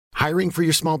Hiring for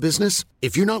your small business?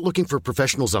 If you're not looking for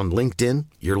professionals on LinkedIn,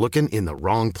 you're looking in the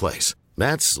wrong place.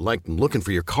 That's like looking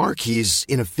for your car keys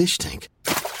in a fish tank.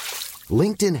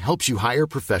 LinkedIn helps you hire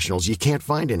professionals you can't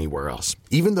find anywhere else,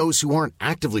 even those who aren't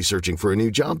actively searching for a new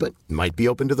job but might be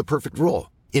open to the perfect role.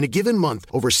 In a given month,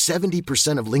 over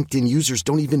 70% of LinkedIn users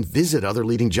don't even visit other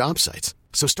leading job sites.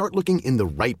 So start looking in the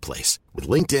right place. With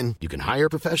LinkedIn, you can hire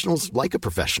professionals like a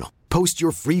professional. Post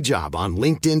your free job on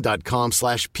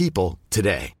linkedin.com/people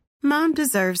today. Mom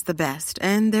deserves the best,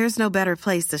 and there's no better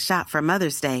place to shop for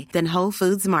Mother's Day than Whole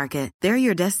Foods Market. They're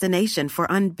your destination for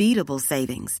unbeatable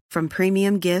savings, from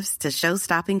premium gifts to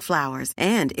show-stopping flowers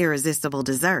and irresistible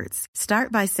desserts.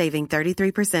 Start by saving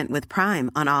 33% with Prime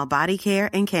on all body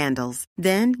care and candles.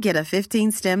 Then get a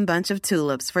 15-stem bunch of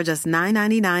tulips for just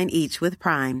 $9.99 each with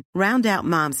Prime. Round out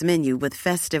Mom's menu with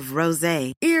festive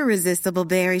rosé, irresistible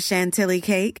berry chantilly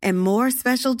cake, and more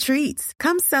special treats.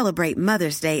 Come celebrate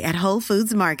Mother's Day at Whole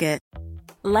Foods Market.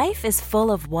 Life is full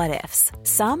of what-ifs.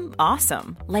 Some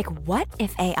awesome, like what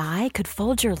if AI could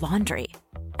fold your laundry?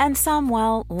 And some,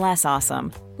 well, less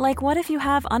awesome, like what if you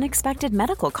have unexpected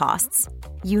medical costs?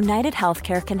 United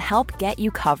Healthcare can help get you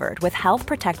covered with Health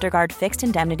Protector Guard fixed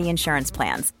indemnity insurance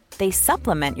plans. They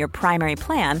supplement your primary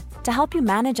plan to help you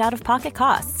manage out-of-pocket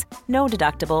costs. No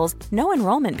deductibles, no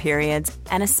enrollment periods,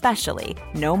 and especially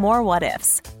no more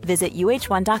what-ifs. Visit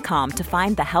uh1.com to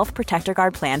find the Health Protector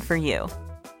Guard plan for you.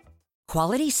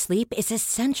 Quality sleep is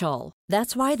essential.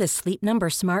 That's why the Sleep Number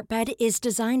Smart Bed is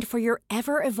designed for your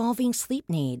ever-evolving sleep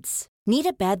needs. Need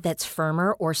a bed that's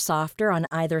firmer or softer on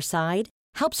either side?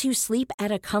 Helps you sleep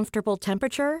at a comfortable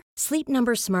temperature? Sleep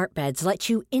Number Smart Beds let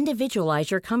you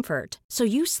individualize your comfort, so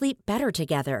you sleep better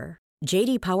together.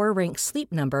 J.D. Power ranks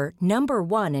Sleep Number number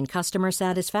 1 in customer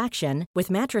satisfaction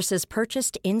with mattresses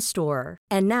purchased in-store.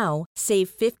 And now, save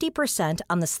 50%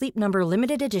 on the Sleep Number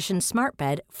Limited Edition Smart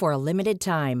Bed for a limited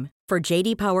time. For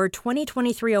J.D. Power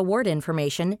 2023 award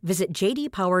information, visit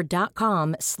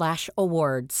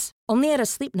jdpower.com/awards. Only at a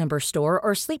Sleep Number store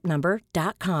or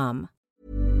sleepnumber.com.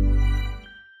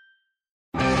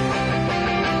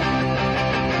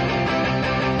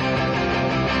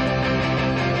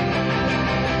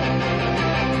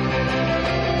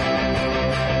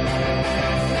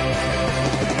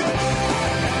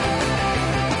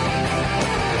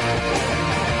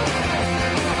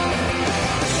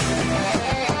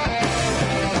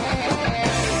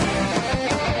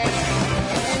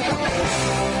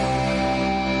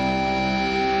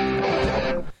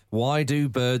 Why do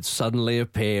birds suddenly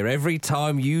appear every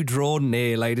time you draw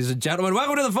near, ladies and gentlemen?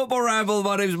 Welcome to the Football Ramble.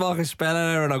 My name's Marcus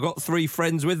Speller, and I've got three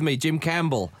friends with me. Jim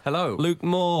Campbell. Hello. Luke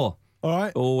Moore. All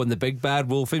right. Oh, and the big bad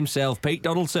wolf himself, Pete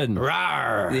Donaldson.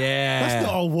 Rawr. Yeah. That's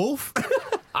not a wolf.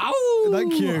 Ow.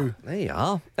 Thank you. There you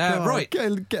are. God, Right.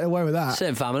 Get away with that.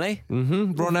 Same family.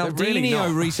 Ronaldinho Really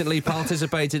not. recently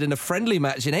participated in a friendly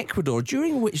match in Ecuador,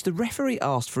 during which the referee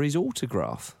asked for his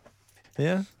autograph.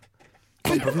 Yeah.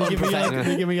 Can you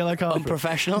give me a yellow card?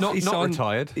 Unprofessional. He Not signed-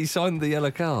 retired. He signed the yellow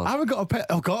card. I haven't got a pen.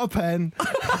 I've got a pen.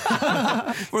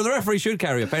 Well, the referee should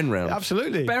carry a pen round.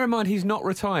 Absolutely. Bear in mind, he's not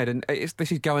retired, and this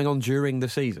is going on during the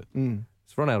season.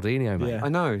 It's Ronaldinho, mate. Yeah. I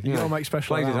know. You got to make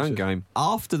special Plays his own allowances. game.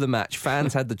 After the match,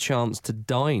 fans had the chance to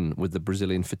dine with the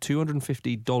Brazilian for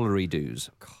 $250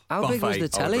 dues. How big was the Buffet, I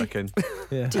would telly? reckon.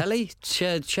 Yeah. Telly,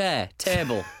 chair,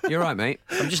 table. You're right, mate.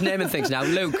 I'm just naming things now.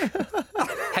 Luke,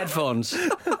 headphones.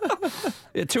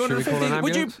 Yeah, Should we call an $250.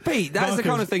 Would you, ambulance? Pete? That's the Marcus.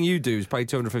 kind of thing you do: is pay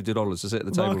 $250 to sit at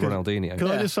the table with Marcus, Ronaldinho. Can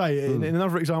I just say, in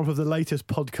another example of the latest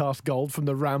podcast gold from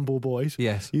the Ramble Boys,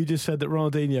 Yes. you just said that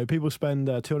Ronaldinho, people spend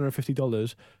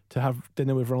 $250 to have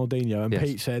dinner with Ronaldinho, and Yes.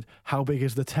 Pete said, how big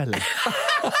is the telly?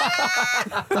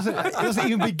 It doesn't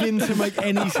even begin to make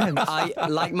any sense. I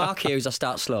like Mark Hughes. I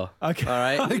start slow. Okay. All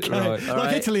right. Okay. Right. All Like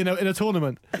right. Italy in a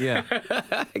tournament. Yeah.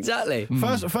 Exactly.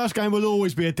 First game will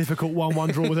always be a difficult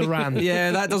 1-1 draw with Iran.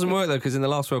 Yeah, that doesn't work though, because in the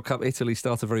last World Cup, Italy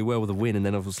started very well with a win and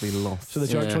then obviously lost. So the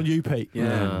joke's Yeah. on you, Pete.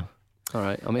 Yeah. All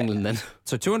right. I'm England then.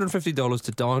 So $250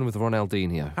 to dine with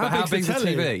Ronaldinho. How big's the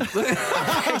telly?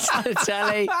 TV?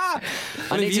 Telly. I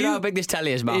need if to know you- how big this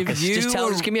telly is, Marcus. you Just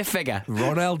were- give me a figure.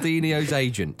 Ronaldinho's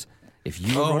agent. If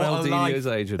you were Oh, what a Ronaldinho's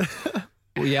agent.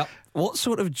 Well, yeah. What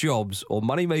sort of jobs or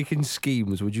money-making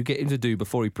schemes would you get him to do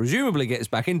before he presumably gets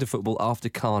back into football after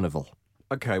Carnival?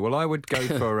 Okay, well, I would go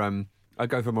for I'd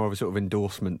go for more of a sort of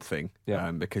endorsement thing, Yeah.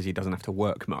 because he doesn't have to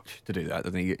work much to do that,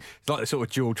 doesn't he? It's like the sort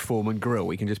of George Foreman grill.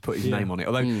 He can just put his Yeah. name on it.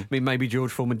 Although, I mean, maybe George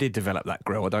Foreman did develop that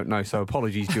grill. I don't know. So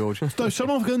apologies, George. No,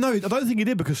 I don't think he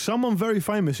did, because someone very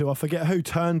famous, who I forget who,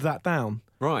 turned that down.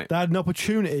 Right. They had an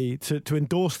opportunity to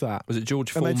endorse that. Was it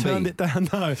George And Formby? they turned it down.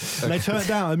 No, they turned it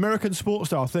down. American sports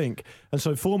star, I think. And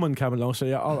so Foreman came along. So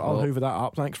yeah, I'll hoover that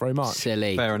up. Thanks very much.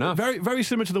 Silly. Fair enough. Very, very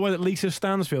similar to the way that Lisa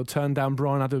Stansfield turned down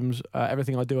Bryan Adams'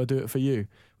 "Everything I Do It For You,"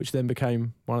 which then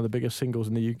became one of the biggest singles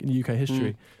in the UK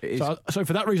history. It is. So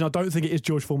for that reason, I don't think it is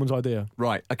George Foreman's idea.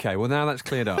 Right. Okay. Well, now that's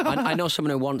cleared up. I know someone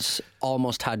who once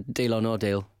almost had Deal or No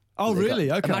Deal. Oh, really?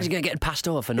 Okay. Imagine getting passed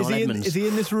over for Is Noel he, Edmonds. is he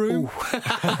in this room?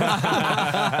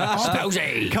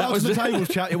 Sposey. Cards on the tables,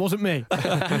 chat. It wasn't me.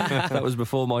 That was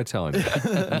before my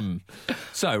time.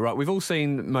 So, right, we've all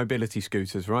seen mobility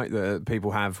scooters, right, that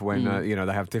people have when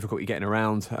they have difficulty getting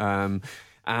around.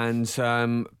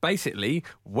 Basically,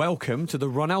 welcome to the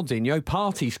Ronaldinho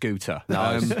party scooter.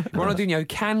 Ronaldinho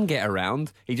can get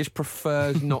around. He just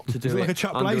prefers not to do Is it it like a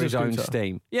Chuck under Blazer his own scooter?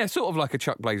 steam. Yeah, sort of like a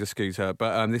Chuck Blazer scooter,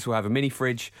 but this will have a mini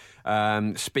fridge,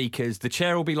 speakers. The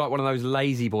chair will be like one of those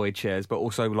lazy boy chairs, but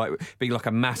also be like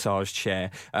a massage chair.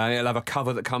 It'll have a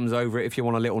cover that comes over it if you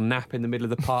want a little nap in the middle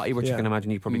of the party, which Yeah. you can imagine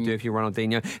you probably do if you're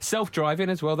Ronaldinho. Self-driving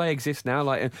as well, they exist now.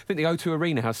 Like I think the O2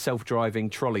 Arena has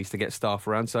self-driving trolleys to get staff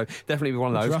around, so definitely be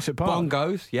one of those. Jurassic Park.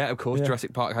 Bongos, yeah, of course. Yeah.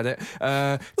 Jurassic Park had it.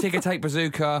 Ticker tape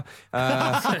bazooka,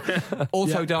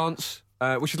 auto dance.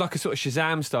 Which is like a sort of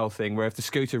Shazam style thing where if the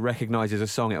scooter recognises a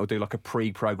song, it'll do like a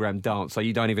pre-programmed dance, so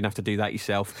you don't even have to do that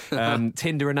yourself.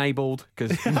 Tinder enabled, because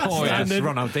that's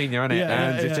Ronaldinho, isn't it? Yeah,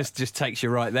 And yeah. it just takes you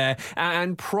right there.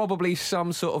 And probably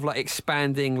some sort of like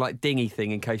expanding like dinghy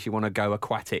thing in case you want to go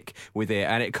aquatic with it.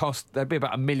 And it costs, they'd be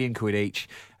about £1 million each.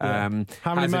 Yeah.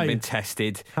 How many hasn't made? been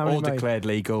tested How many or made? declared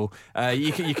legal.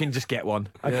 You can just get one.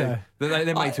 Okay.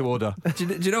 They're made to order. do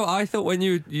you know what I thought when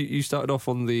you started off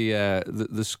on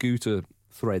the scooter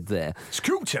thread there?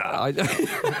 Scooter.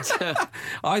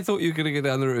 I thought you were going to go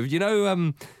down the route of, you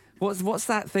know, what's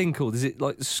that thing called? Is it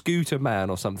like Scooter Man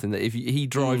or something that if he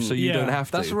drives so you Yeah. don't have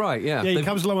to? That's right, yeah. Yeah, he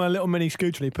comes along on a little mini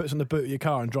scooter and he puts on the boot of your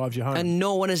car and drives you home. And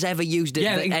no one has ever used it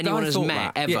Yeah, that I anyone has thought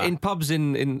met, that. ever. Yeah, in pubs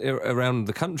in around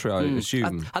the country, I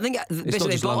assume. I think not basically they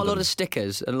just bought a lot London. of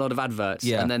stickers and a lot of adverts,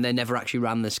 Yeah. and then they never actually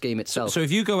ran the scheme itself. So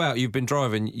if you go out, you've been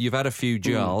driving, you've had a few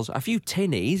jars, a few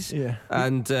tinnies, Yeah.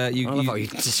 and you. I love how you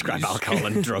describe alcohol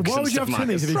and drugs. Why and would you have stuff,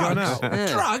 tinnies if you're going Marcus. out? Yeah.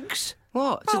 Drugs?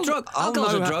 What? It's a drug.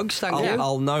 Alcohol's a drug, thank you.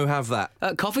 I'll no have that.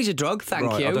 Coffee's a drug, thank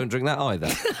Right, you. I don't drink that either.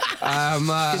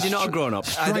 Because you're not a grown-up.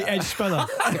 Straight edge speller.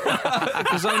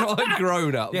 Because I'm not a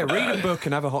grown up. Yeah, read a book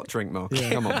and have a hot drink, Mark.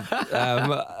 Come on.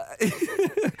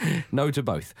 No to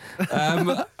both.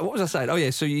 What was I saying? Oh yeah,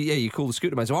 so you call the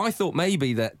scooter man. So I thought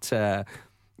maybe that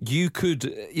you could,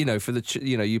 for the,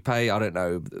 you pay, I don't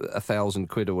know,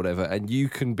 £1,000 or whatever, and you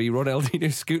can be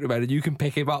Ronaldinho's scooter man, and you can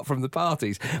pick him up from the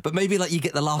parties. But maybe like you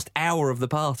get the last hour of the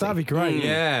party. That'd be great.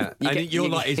 Yeah, you're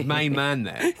like his main man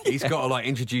there. He's got to like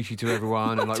introduce you to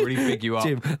everyone and like really big you up.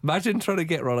 Jim, imagine trying to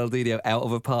get Ronaldinho out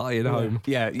of a party at home.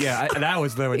 Yeah, an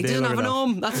hour's nowhere He near doesn't have an enough.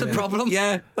 arm. That's the problem.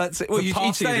 Yeah, that's it. Well, The you'd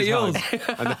party stay at is yours. home,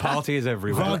 and the party is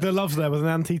everywhere. Wagner loves there with an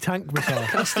anti-tank missile.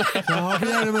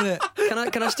 Hang on a minute.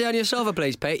 Can I stay on your sofa,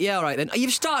 please, Pete? Yeah, all right then.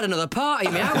 You've started another party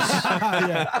in my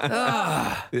house.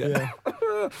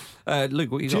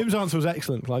 Luke, what you got? Jim's answer was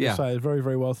excellent. Like Yeah. I say, it's very,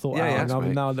 very well thought Yeah, out. yeah, and I'm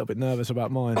mate. now a little bit nervous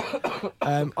about mine.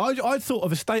 I thought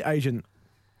of estate agent.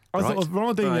 I thought of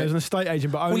Ronaldinho as an estate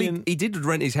agent, but Well, only he, in. he did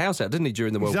rent his house out, didn't he,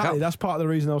 during the World Exactly, Cup? that's part of the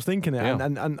reason I was thinking it, Yeah.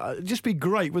 and it'd just be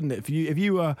great, wouldn't it? If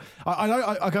you were,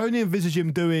 I can only envisage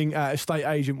him doing estate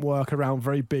agent work around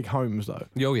very big homes, though.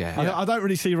 Oh, yeah. I don't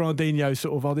really see Ronaldinho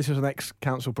sort of. Oh, this is an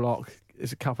ex-council block.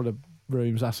 It's a couple of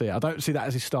rooms. That's it. I don't see that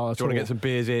as his style at Do you want all. to get some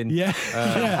beers in? Yeah,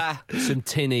 yeah. Some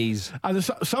tinnies. And there's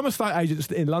some estate agents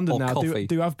in London Or now coffee.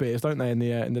 do have beers, don't they? In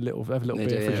the little, they have a little They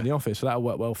beer do, fridge yeah. in the office, so that'll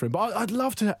work well for him. But I'd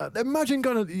love to imagine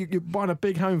you're buying a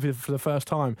big home for the first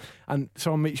time, and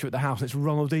someone meets you at the house, and it's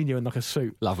Ronaldinho in like a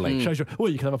suit. Lovely. Shows you, well,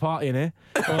 you can have a party in here.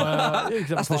 Or, you can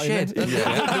have That's a the party in shit.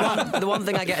 here. The one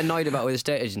thing I get annoyed about with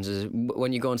estate agents is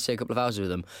when you go and stay a couple of hours with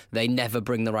them, they never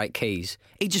bring the right keys.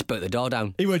 He'd just bolt the door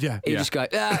down. He would, yeah. He'd just go,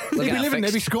 we'll They'd be get that living, they'd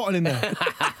be fixed. squatting in there.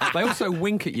 They also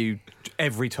wink at you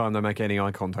every time they make any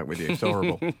eye contact with you. It's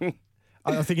horrible.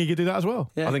 I think he could do that as well.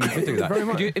 I think you could do that. Very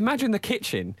much. Could you imagine the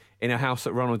kitchen in a house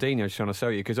that Ronaldinho's trying to sell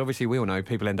you? Because obviously we all know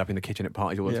people end up in the kitchen at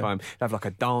parties all the Yeah. time. They have like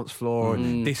a dance floor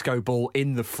and disco ball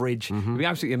in the fridge. It'd be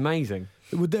absolutely amazing.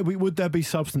 Would there be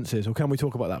substances, or can we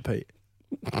talk about that, Pete?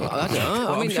 I don't know. Well,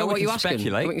 I mean, I'm sure what we are you can asking?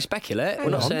 speculate. We can speculate. We're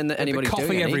not saying that anybody's coffee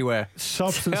doing any. everywhere.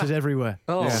 Substances everywhere.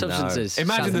 Oh, Substances.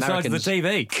 Imagine South the size of the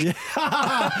Americans. TV.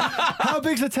 How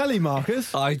big's the telly,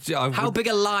 Marcus? I How big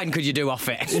a line could you do off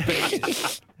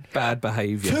it? bad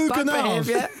behaviour. Two Bad canals.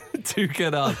 behaviour. Too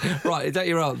good on. Right, is that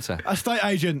your answer? Estate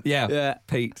agent. Yeah. Yeah.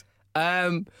 Pete.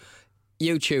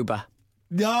 YouTuber.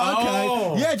 Yeah, okay.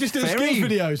 Oh. Yeah, just doing skills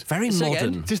videos. Very Say modern.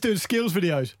 again? Just doing skills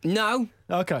videos. No.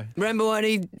 Okay. Remember when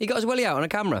he got his willy out on a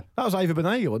camera? That was Ava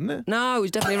Benega, wasn't it? No, it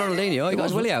was definitely Ronaldinho. He got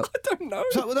his willy out. I don't know.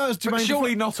 So, that was But Jermaine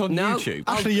surely not on No. YouTube.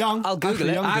 Ashley Young. I'll Google Ashley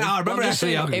it. Young did. I remember I'm just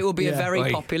Ashley saying, Young. it will be a Yeah. very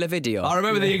Wait. popular video. I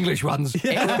remember the English ones.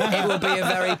 It will be a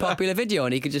very popular video,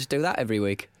 and he could just do that every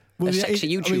week. A yeah, sexy I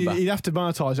mean, YouTuber. you'd have to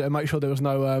monetise it and make sure there was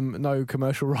no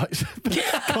commercial rights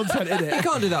content in You it.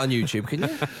 can't do that on YouTube, can you?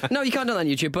 No, you can't do that on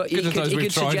YouTube, but he Goodness knows could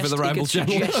we've tried for suggest, the Ramble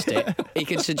channel. He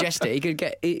could suggest it. He could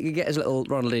get his little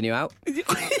Ronaldinho out.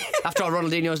 After all,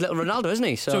 Ronaldinho's little Ronaldo, isn't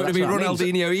he? So it'd that's be what that means.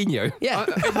 Ronaldinho-inho. Yeah.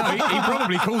 No, he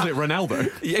probably calls it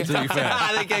Ronaldo. Yeah, to be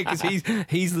fair. because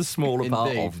he's the smaller part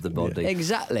Indeed. of the body.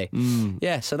 Exactly.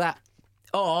 Yeah, so that.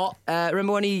 Or,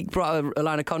 remember when he brought a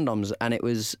line of condoms and it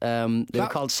was, they were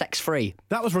called sex-free?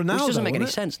 That was Ronaldo. Which doesn't make any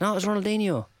wasn't it? sense. No, it was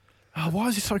Ronaldinho. Oh, why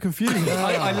is he so confused?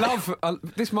 I love.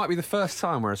 This might be the first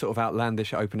time where a sort of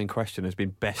outlandish opening question has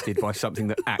been bested by something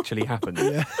that actually happened.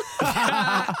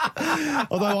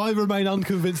 Although I remain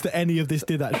unconvinced that any of this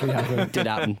did actually happen. Did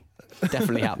happen.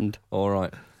 Definitely happened. All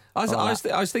right. I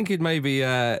was thinking maybe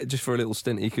just for a little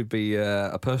stint he could be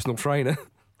a personal trainer.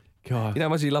 God. You know how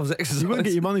much he loves exercise. You wouldn't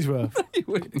get your money's worth. You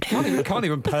wouldn't. Can't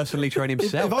even personally train If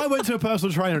himself. I went to a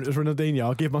personal trainer and it was Ronaldinho,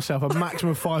 I'd give myself a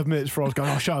maximum of 5 minutes before I was going,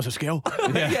 oh, show us a skill.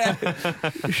 Yeah.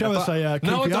 Show us a No, I keep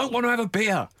you don't up. want to have a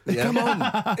beer. Come on.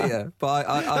 Yeah. But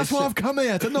That's why I've come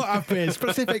here, to not have beer,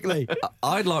 specifically.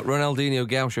 I'd like Ronaldinho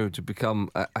Gaucho to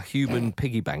become a human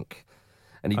piggy bank.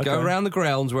 And he'd go Okay. around the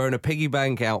grounds wearing a piggy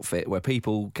bank outfit where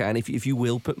people can, if you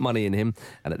will, put money in him.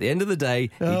 And at the end of the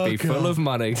day, he'd be full of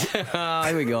money.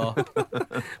 Here we go. What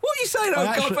are you saying? Oh,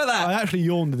 God, for that. I actually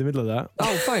yawned in the middle of that.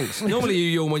 Oh, thanks. Normally you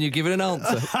yawn when you give it an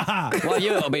answer. Well,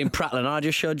 you've been prattling. I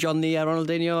just showed John the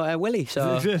Ronaldinho willy, so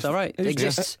Does it exist? it's all right. It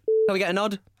exists. Can we get a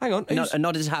nod? Hang on. A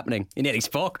nod is happening. You nearly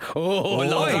spoke. Oh, Oi.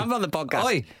 Lord Ramble on the podcast.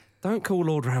 Oi, don't call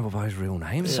Lord Ramble by his real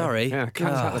name. Sorry. Yeah,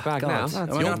 cat's out of the bag now. Am I You're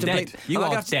gonna have to dead. bleep- You am I are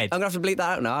gonna have to- dead. I'm going to have to bleep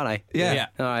that out now, aren't I? Yeah.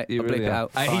 All right, You I'll bleep really it are.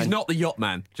 out. He's Fine. not the yacht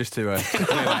man, just to. Well, hang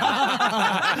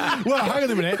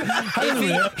on a minute. Hang on a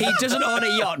minute. He doesn't own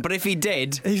a yacht, but if he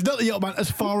did, He's not the yacht man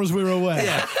as far as we're aware.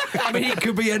 Yeah. I mean, he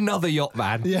could be another yacht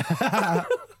man. Yeah.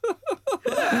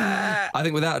 I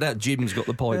think without a doubt, Jim's got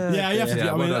the point. Yeah, you have to do. I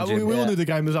well mean, done, Jim. we all knew the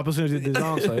game was up as soon as he did his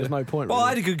answer. There's no point. Well, I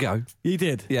had Really. a good go. You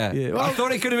did. Yeah. Well, I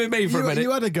thought it could have been me for a minute.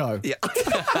 You had a go. Yeah.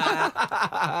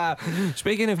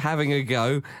 Speaking of having a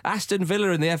go, Aston Villa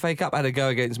in the FA Cup had a go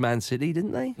against Man City,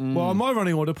 didn't they? Well, on my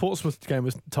running order, Portsmouth game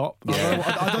was top.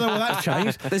 I don't know what that's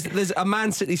changed. There's a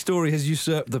Man City story has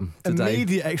usurped them today.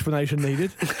 Immediate explanation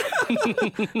needed.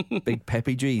 Big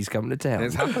Peppy G's coming to town.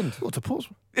 It's happened. What to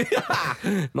Portsmouth?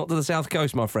 Not to the south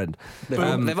coast, my friend.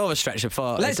 they've overstretched it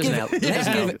far. Let's give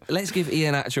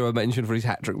Ian Atcho a mention for his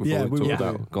hat trick before Yeah, we we talk will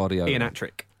about do. Guardiola. Ian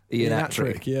Attrick. Ian Ian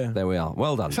Attrick. Attrick, yeah. There we are.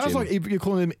 Well done. Sounds Jim. like you're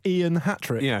calling him Ian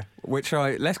Hattrick. Yeah,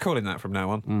 let's call him that from now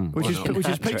on. Which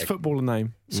is Pete's footballer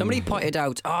name. Somebody pointed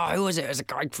out, who was it? It was a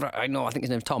guy, I think his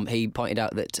name's Tom. He pointed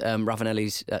out that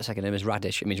Ravanelli's second name is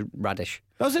Radish. It means radish.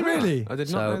 Does it really? I did not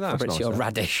So know that. Fabrizio nice,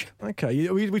 Radish. Okay,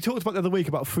 we talked about the other week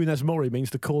about Funes Mori means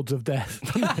the cords of death.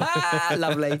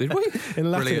 Lovely. Did we?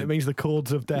 In Latin, Brilliant. it means the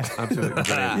cords of death. Absolutely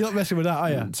brilliant. You're not messing with that,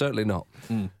 are you? Certainly not.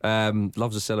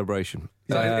 Loves a celebration.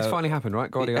 So it's finally happened, right?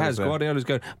 It Guardiola's has. there. Guardiola's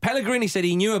going. Pellegrini said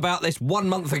he knew about this 1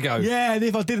 month ago. Yeah, and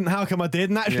if I didn't, how come I did?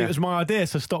 And actually, Yeah. it was my idea,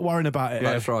 so stop worrying about it.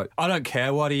 Yeah. That's right. I don't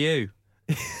care. Why do you?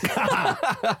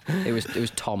 It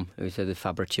was Tom who said the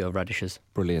Fabrizio Radishes.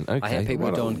 Brilliant. Okay. I hate people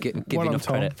who don't give well enough done,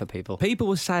 Tom. credit for people. People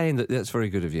were saying that that's very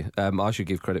good of you. I should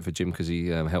give credit for Jim because he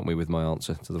helped me with my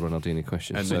answer to the Ronaldinho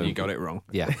question. And then you got it wrong.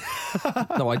 Yeah.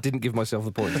 No, I didn't give myself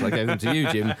the points. I gave them to you,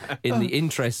 Jim, in the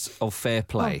interests of fair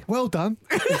play. Well done.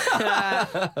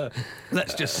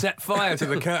 Let's just set fire to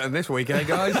the curtain this week, eh,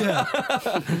 guys?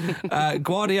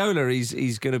 Guardiola,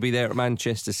 he's going to be there at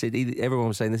Manchester City. Everyone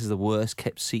was saying this is the worst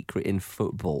kept secret in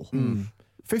football.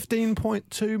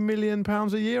 £15.2 million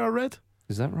a year, I read.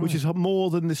 Is that right? Which is more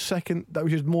than the second.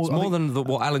 Which is more. It's more than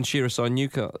what Alan Shearer signed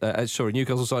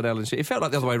Newcastle signed Alan Shearer. It felt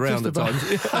like the other way around at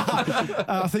Just times.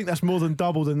 I think that's more than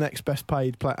double the next best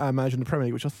paid manager in the Premier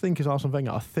League, which I think is Arsene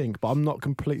Wenger. I think, but I'm not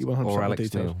completely 100% Or on the Alex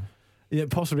details. Neil. Yeah,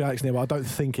 possibly Alex Neil, but I don't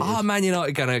think it is. Are Man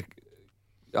United going to...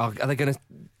 Are they going to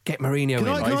get Mourinho in? Can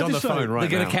I He's on the just say- phone right They're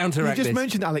going now. to counteract You just this.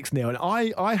 mentioned Alex Neil, and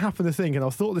I happen to think, and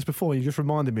I've thought this before, and you just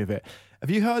reminded me of it. Have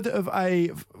you heard of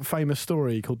a famous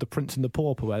story called The Prince and the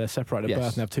Pauper, where they're separated at Yes.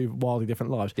 birth and have two wildly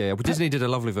different lives? Yeah, well, Disney did a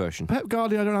lovely version. Pep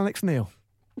Guardiola and Alex Neil.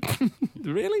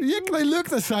 Really? Yeah, they look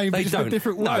the same, but They just don't. a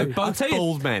different way. No, but I'll tell you,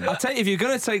 bald men. I'll tell you, if you're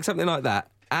going to take something like that,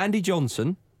 Andy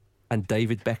Johnson and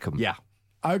David Beckham. Yeah.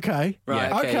 Okay.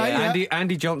 Right, Okay. okay, yeah. yeah.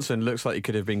 Andy Johnson looks like he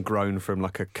could have been grown from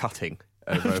like a cutting.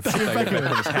 David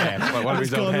Beckham's hair, like one of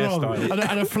his old hairstyles.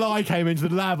 And a fly came into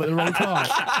the lab at the wrong time.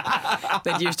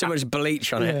 They'd used too much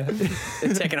bleach on it.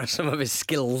 They'd taken out some of his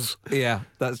skills. Yeah,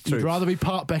 that's true. You'd rather be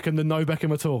part Beckham than no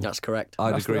Beckham at all. That's correct.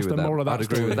 I'd That's agree with the that. moral of that I'd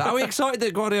agree story. with that. Are we excited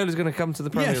that Guardiola's going to come to the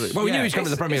Premier Yes. League? Well, we knew he's coming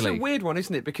to the Premier It's League. a weird one,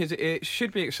 isn't it? Because it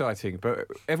should be exciting, but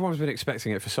everyone's been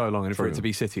expecting it for so long, and for it to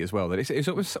be City as well, that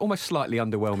it's almost slightly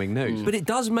underwhelming news. But it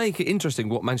does make it interesting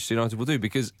what Manchester United will do,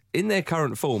 because in their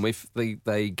current form, if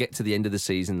they get to the end of the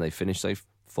season, they finish, say,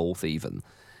 fourth even,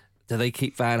 do they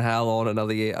keep Van Gaal on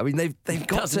another year? I mean, they've got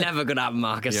That's to... never going to happen,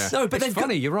 Marcus. Yeah. No, but It's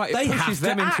funny, you're right. It They pushes have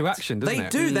them to into act. action, doesn't they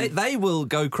it? do. They will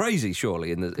go crazy,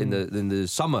 surely, in the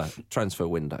summer transfer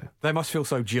window. They must feel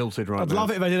so jilted right I'd now.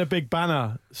 love it if they did a big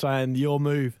banner saying "Your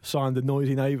move, signed the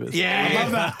Noisy Neighbours." I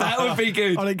love that. that would be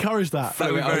good. I'd encourage that.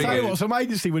 That would be I'll very tell you good. what, some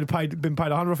agency would have been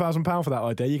paid £100,000 for that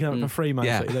idea. You can have it for free, Man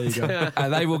City. There you go.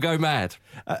 And they will go mad.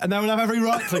 And they will have every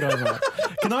right to go there.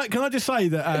 Can I just say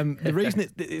that the reason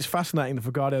it's fascinating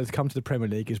for Guardiola to come to the Premier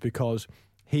League is because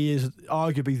he is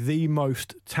arguably the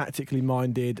most tactically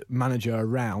minded manager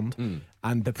around,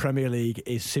 and the Premier League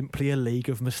is simply a league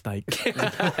of mistakes. It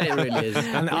really is.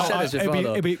 And We said this before,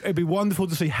 though. it'd be wonderful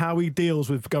to see how he deals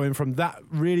with going from that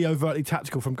really overtly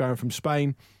tactical, from going from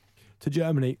Spain to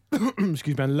Germany,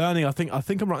 excuse me, and learning. I think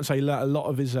I'm right in saying he learnt a lot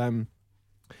of his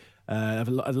a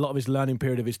lot of his learning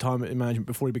period of his time in management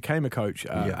before he became a coach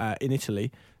in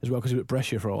Italy as well, because he was at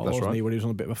Brescia for a while, wasn't he? When he was on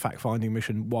a bit of a fact-finding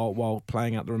mission while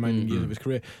playing out the remaining years of his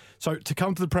career. So to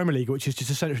come to the Premier League, which is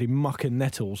just essentially muck and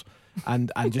nettles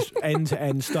and just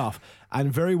end-to-end stuff,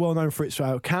 and very well known for its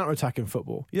counter-attacking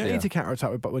football. You don't need to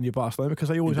counter-attack when you're Barcelona, because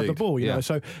they always have the ball, you know.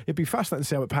 So it'd be fascinating to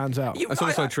see how it pans out. That's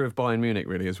also true of Bayern Munich,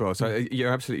 really, as well. So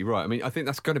you're absolutely right. I mean, I think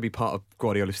that's going to be part of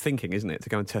Guardiola's thinking, isn't it? To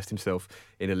go and test himself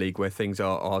in a league where things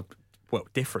are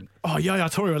different. Oh, Yaya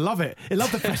Toure, I love it. He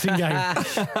loved the pressing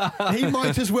game. He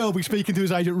might as well be speaking to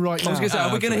his agent right now. I was going to say,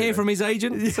 are we going to hear from his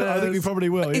agent? I think we probably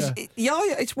will, yeah.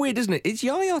 It's weird, isn't it? Is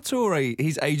Yaya Toure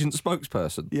his agent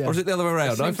spokesperson? Yeah. Or is it the other way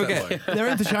around? I forget. They're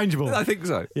interchangeable. I think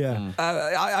so.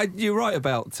 Yeah. You're right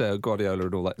about Guardiola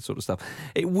and all that sort of stuff.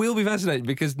 It will be fascinating,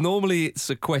 because normally it's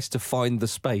a quest to find the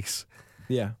space.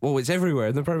 Yeah. Well, it's everywhere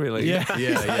in the Premier League.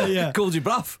 Yeah. Called you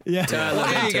bluff. Yeah.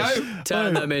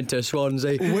 Turn them into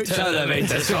Swansea. Turn them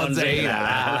into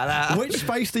Swansea. Which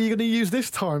space are you going to use this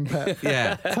time, Pep?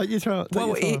 Yeah. Take your time.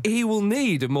 Well, he will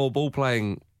need a more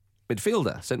ball-playing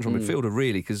midfielder, central midfielder,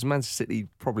 really, because Manchester City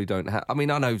probably don't have... I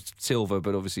mean, I know Silva,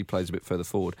 but obviously plays a bit further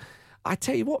forward. I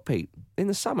tell you what, Pete, in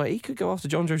the summer, he could go after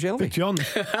John Joe Shelby. Big John.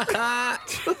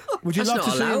 Would you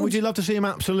love to see him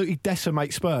absolutely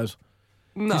decimate Spurs?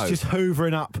 No. Just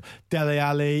hoovering up Dele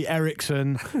Alli,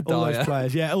 Ericsson, all those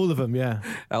players. Yeah, all of them, yeah.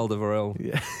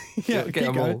 Alderweireld. Yeah, Get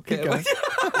them all. Keep going.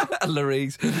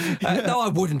 Lloris. No, I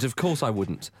wouldn't. Of course I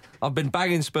wouldn't. I've been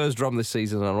banging Spurs drum this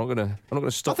season, and I'm not going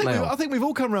to stop now. I think we've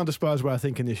all come around to Spurs way of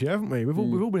thinking this year, haven't we? We've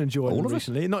all been enjoying All them of us?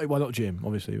 recently. Not Jim,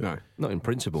 obviously. But. No. Not in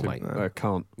principle, mate.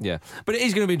 Can't. Yeah. But it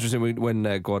is going to be interesting when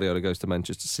Guardiola goes to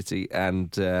Manchester City. And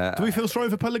do we feel sorry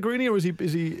for Pellegrini, or is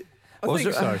he? I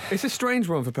think so. It's a strange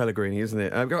one for Pellegrini, isn't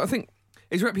it? I think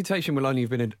his reputation will only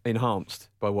have been enhanced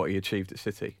by what he achieved at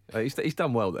City. He's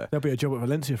done well there. There'll be a job at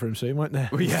Valencia for him soon, won't there?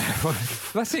 Well, yeah,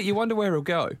 that's it. You wonder where he'll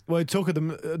go. Well, talk of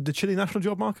the Chile national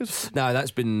job, Marcus. No,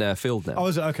 that's been filled now. Oh,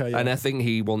 is it? Okay. Yeah. And I think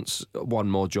he wants one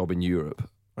more job in Europe.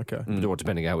 Okay. Well,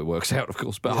 depending how it works out, of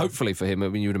course. But hopefully for him, I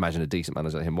mean, you would imagine a decent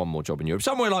manager like him, one more job in Europe.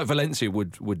 Somewhere like Valencia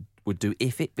would do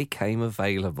if it became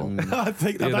available. I don't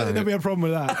think there'll be a problem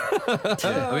with that.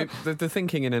 I mean, the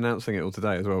thinking in announcing it all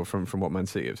today as well, from what Man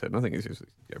City have said, and I think it's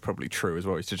probably true as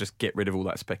well, is to just get rid of all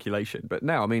that speculation. But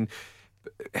now, I mean,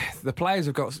 the players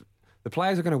are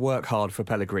going to work hard for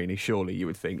Pellegrini, surely, you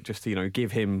would think, just to,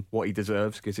 give him what he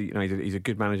deserves, because he's a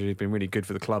good manager, he's been really good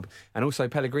for the club. And also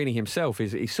Pellegrini himself,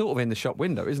 he's sort of in the shop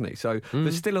window, isn't he? So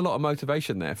there's still a lot of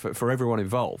motivation there for everyone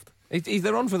involved.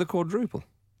 They're on for the quadruple.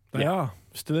 They are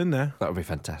still in there. That would be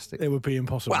fantastic. It would be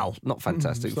impossible. Well, not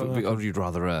fantastic. You'd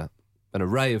rather an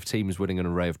array of teams winning an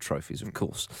array of trophies, of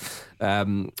course.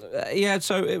 So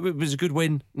it was a good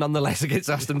win, nonetheless, against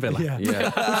Aston Villa. Yeah.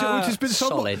 Which has been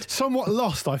somewhat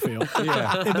lost, I feel, in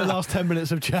the last 10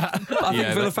 minutes of chat. I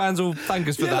think Villa fans will thank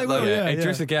us for that, though.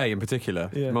 Idrissa Gueye in particular,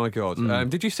 my God.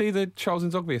 Did you see the Charles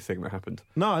N'Zogbia thing that happened?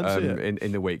 No, I didn't see it.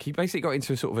 In the week. He basically got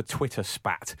into a sort of a Twitter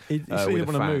spat. He said he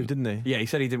didn't want to move, didn't he? Yeah, he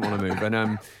said he didn't want to move.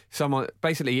 And someone,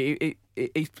 basically,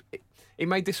 he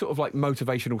made this sort of like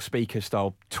motivational speaker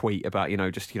style tweet about,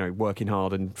 working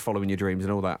hard and following your dreams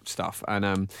and all that stuff.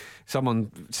 And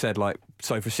someone said, like,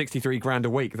 so for 63 grand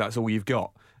a week, that's all you've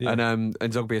got. Yeah. And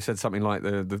Zogbia said something like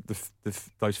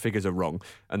those figures are wrong.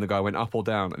 And the guy went up or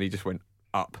down, and he just went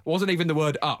up. It wasn't even the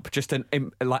word up, just an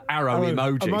arrow Oh,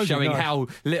 emoji showing nice. how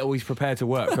little he's prepared to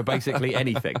work for basically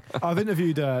anything. I've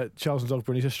interviewed Charles Zogbra,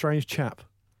 and he's a strange chap.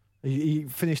 He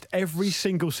finished every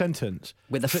single sentence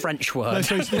With a French word. No,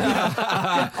 so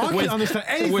I couldn't understand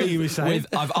anything he was saying.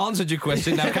 I've answered your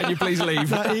question. Now, can you please leave?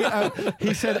 No,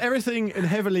 he said everything in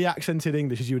heavily accented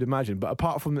English, as you would imagine, but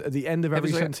apart from at the end of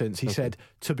every sentence, he said,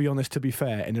 "To be honest, to be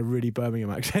fair," in a really Birmingham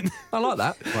accent. I like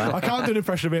that. I can't do an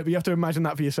impression of it, but you have to imagine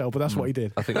that for yourself. But that's what he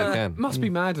did. I think I can. Must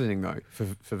be maddening though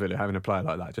for Villa having a player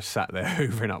like that just sat there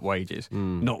hoovering up wages,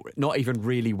 not even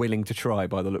really willing to try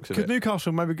by the looks of Could it.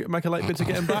 Newcastle maybe make a late bid to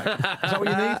get him back? Is that what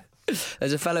you need?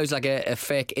 There's a fellow who's like a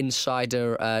fake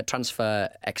insider transfer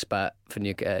expert for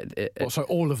Newcastle. So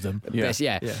all of them.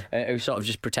 Who sort of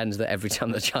just pretends that every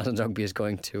time that Charles Nzogby is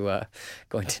going to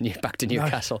back to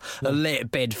Newcastle, a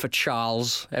late bid for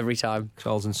Charles every time.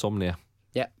 Charles Insomnia.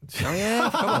 Yeah. Oh yeah. I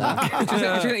forgot about that. Do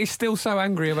you think he's still so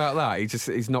angry about that?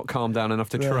 He's not calmed down enough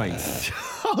to train.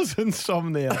 Charles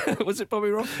Insomnia. Was it Bobby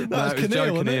Robson? No, it was Joe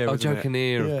Kinnear, wasn't it? Kinnear, Oh, wasn't Joe it?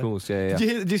 Kinnear, Yeah. of course. Yeah.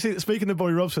 Did you see? Speaking of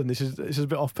Bobby Robson, this is a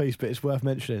bit off piece, but it's worth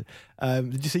mentioning.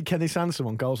 Did you see Kenny Sansom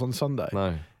on Goals on Sunday?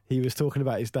 No. He was talking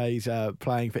about his days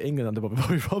playing for England under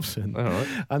Bobby Robson. All right.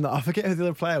 And I forget who the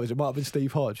other player was. It might have been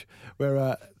Steve Hodge,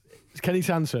 where Kenny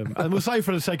Sansom, and we'll say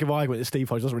for the sake of argument that Steve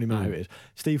Hodge, doesn't really matter who it is.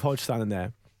 Steve Hodge standing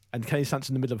there, and Kenny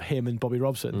Sansom in the middle of him and Bobby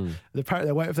Robson. And apparently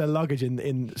they're waiting for their luggage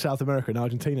in South America and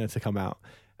Argentina to come out.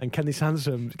 And Kenny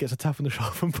Sansom gets a tap on the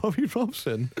shoulder from Bobby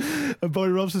Robson. And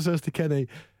Bobby Robson says to Kenny,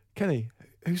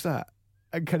 who's that?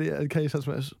 And Kenny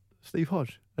Sansom goes, Steve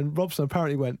Hodge. And Robson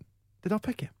apparently went, did I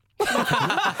pick him?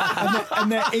 and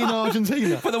they're in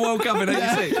Argentina. For the World Cup in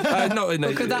 '86. Not in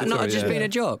Could that not have just been a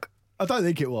joke? I don't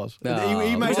think it was. No.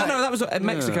 He made No, that was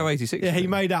Mexico '86. Yeah, he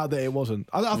made out that it wasn't.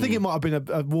 I think it might have been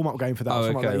a warm-up game for that. Oh, or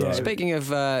something okay, like that. right. Yeah. Speaking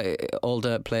of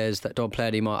older players that don't play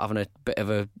anymore, having a bit of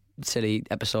a silly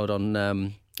episode on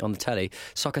the telly,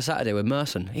 Soccer Saturday with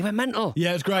Merson. He went mental.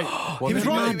 Yeah, it's great. He was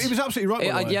right. He was absolutely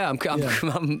right. by the way. Yeah,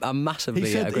 I'm massively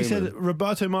He agreeing said with him.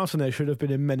 Roberto Martinez should have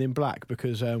been in Men in Black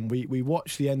because we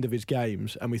watch the end of his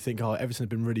games and we think, everything's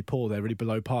been really poor. They're really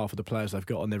below par for the players they've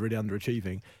got and they're really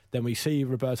underachieving. Then we see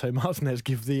Roberto Martinez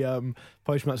give the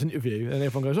post-match interview and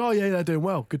everyone goes, oh yeah, they're doing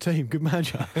well. Good team, good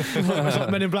manager. It's like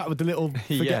Men in Black with the little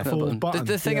forgetful button.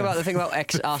 The thing about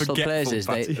ex-Arsenal players is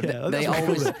they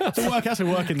always. That's a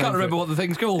working. Can't remember what the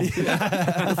thing's called.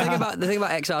 The thing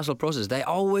about ex-Arsenal process,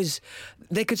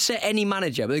 they could say any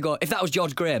manager, but they go, if that was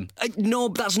George Graham, no,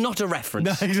 that's not a reference.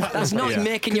 No, exactly. That's not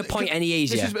making your point any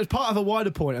easier. This is part of a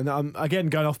wider point, and I'm again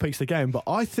going off piece again. But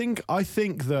I think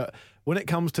that when it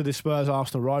comes to the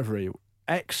Spurs-Arsenal rivalry,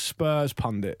 ex-Spurs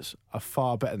pundits are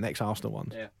far better than ex-Arsenal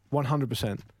ones.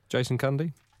 100%. Jason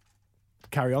Cundy?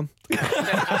 Carry on.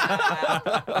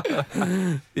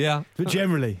 Yeah. But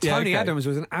generally, Tony Adams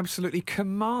was an absolutely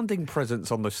commanding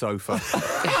presence on the sofa.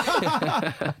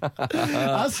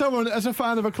 as a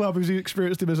fan of a club who's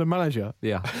experienced him as a manager,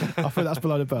 Yeah. I think that's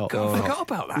below the belt. I forgot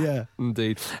about that. Yeah.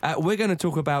 Indeed. We're going to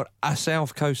talk about a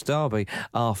South Coast derby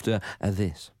after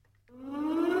this.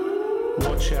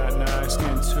 Watch out now, it's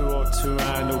getting too hot to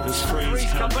handle. Cause three's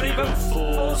company, but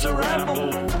four's a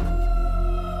ramble.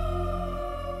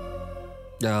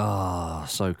 Ah,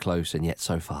 so close and yet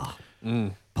so far.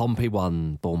 Pompey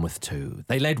 1, Bournemouth 2.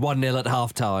 They led 1-0 at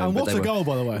half-time. And but what they a goal,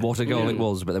 by the way. What a goal it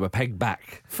was, but they were pegged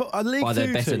back For a League by their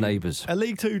Two better team, neighbours. A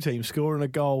League Two team scoring a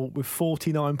goal with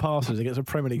 49 passes against a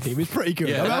Premier League team is pretty good.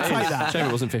 I mean, I'll take that. Shame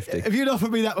it wasn't 50. If you'd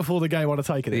offered me that before the game, I'd have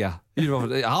taken it. Yeah. You'd have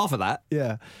offered half of that.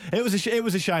 Yeah, it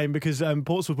was a shame because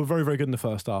Portsmouth were very, very good in the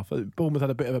first half. Bournemouth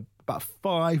had a bit of about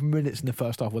 5 minutes in the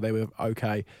first half where they were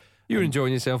okay. You were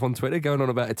enjoying yourself on Twitter, going on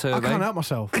about a turn. I can't help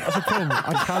myself. That's a problem.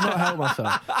 I cannot help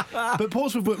myself. But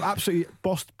Portsmouth were absolutely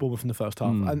bossed Bournemouth in the first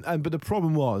half, but the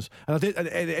problem was, and I did. And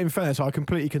in fairness, I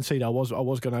completely concede. I was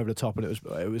going over the top, and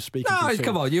it was speaking. No, too soon.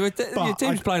 come on. Your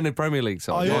team's playing the Premier League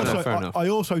side. fair enough. I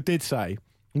also did say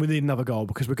we need another goal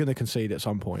because we're going to concede at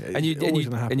some point. And you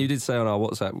gonna happen. did say on our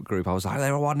WhatsApp group, I was like,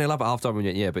 they were 1-0 up at half time. We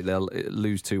went, yeah, but they'll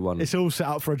lose 2-1. It's all set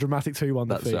up for a dramatic 2-1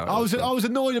 That's defeat. how it I was, was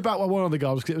annoyed about one of the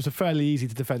goals because it was a fairly easy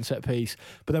to defend set piece,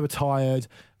 but they were tired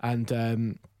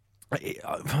and.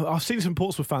 I've seen some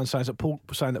Portsmouth fans saying that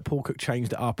Paul Cook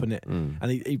changed it up and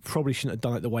he probably shouldn't have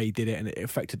done it the way he did it, and it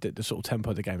affected the sort of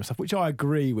tempo of the game and stuff, which I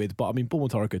agree with. But I mean,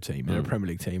 Bournemouth are a good team, they're a Premier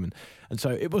League team, and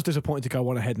so it was disappointing to go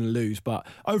on ahead and lose. But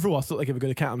overall, I thought they gave a good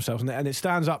account of themselves, and it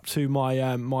stands up to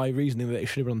my my reasoning that it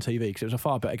should have been on TV because it was a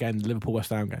far better game than the Liverpool West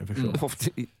Ham game for sure.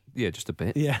 Yeah, just a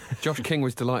bit. Yeah. Josh King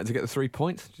was delighted to get the 3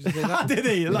 points. Did you see that? Did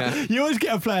he? Like, you always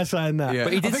get a player saying that. Yeah.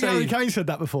 But he I did think say Harry Kane said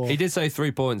that before. He did say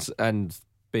 3 points and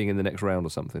being in the next round or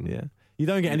something. Yeah. You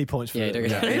don't get any points for Yeah, it. you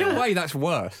don't get In a way, that's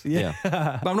worse. Yeah.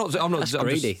 But I'm not. I'm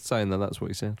greedy. just saying that's what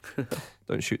he said.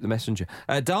 Don't shoot the messenger.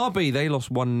 Derby, they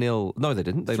lost 1-0. No, they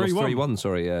didn't. They 3-1. lost 3-1.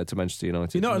 Sorry, to Manchester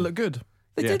United. United look good.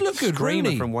 They did look good. Screamer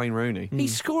Rooney. from Wayne Rooney.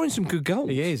 He's scoring some good goals.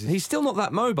 He is. He's still not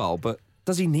that mobile, but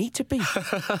does he need to be?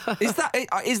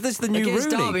 Is this the new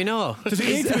Against Rooney? Derby, no. Does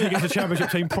he need to be against a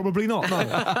championship team? Probably not.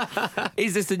 No.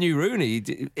 Is this the new Rooney?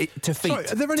 To feet. Sorry,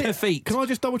 are there any, to feet. Can I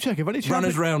just double check? Have any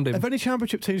Runners round him. Have any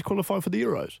championship teams qualified for the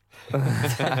Euros?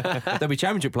 There'll be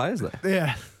championship players there.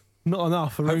 Yeah, not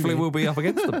enough. For Hopefully, Rooney. we'll be up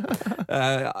against them.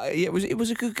 It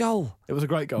was a good goal. It was a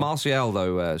great goal. Martial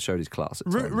though showed his class.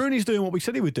 At times. Rooney's doing what we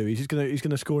said he would do. He's going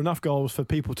to score enough goals for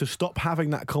people to stop having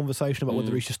that conversation about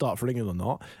whether he should start for England or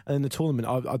not. And in the tournament,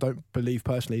 I don't believe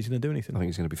personally he's going to do anything. I think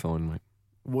he's going to be fine, mate.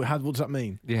 What does that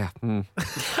mean? Yeah.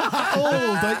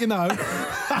 Oh, don't you know?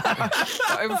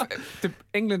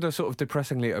 England are sort of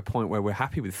depressingly at a point where we're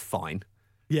happy with fine.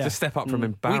 Yeah. To step up from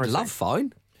embarrassing. We'd love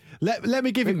fine. Let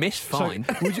me give We you. miss fine.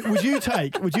 So, would you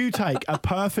take a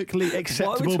perfectly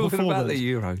acceptable talking performance? about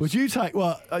the Euros? Would you take?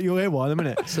 Well, you'll hear why in a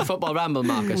minute. It's the football ramble,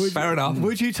 Marcus. Fair enough.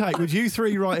 Would you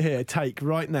three right here take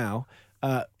right now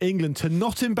England to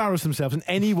not embarrass themselves in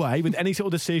any way with any sort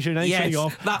of decision, anything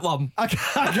off? that one. Okay.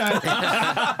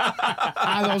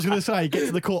 And I was going to say, get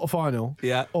to the quarter-final.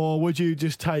 Yeah. Or would you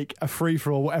just take a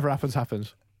free-for-all, whatever happens?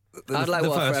 I'd like the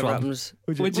what first forever one. happens.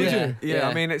 Would you? Would you? Yeah. Yeah,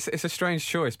 I mean, it's a strange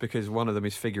choice because one of them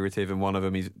is figurative and one of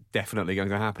them is definitely going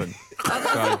to happen. But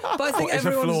I think It's a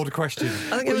everyone's- flawed question.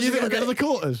 I think Well, you think we'll everyone's- get to the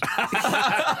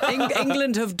quarters?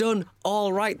 England have done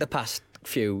all right the past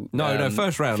few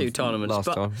first round few tournaments last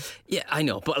but, time. Yeah, I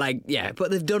know, but but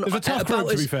they've done It's a tough about group,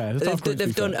 to be as- fair. It's a tough group, to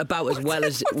they've be done fair. about as well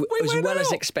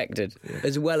as expected.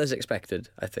 As well as expected,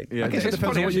 I think. Yeah, I guess it it's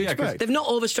depends funny on what you actually, 'cause expect. They've not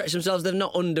overstretched themselves. They've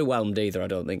not underwhelmed either. I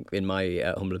don't think, in my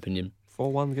humble opinion.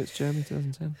 4-1 against Germany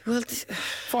 2010. Well,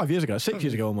 5 years ago, 6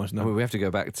 years ago almost I now. mean, we have to go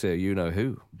back to you know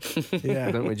who. Yeah,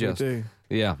 Don't we just? do.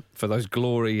 Yeah, for those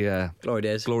glory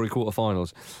days. glory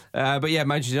quarterfinals. But yeah,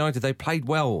 Manchester United, they played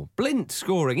well. Blint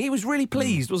scoring. He was really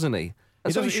pleased, wasn't he?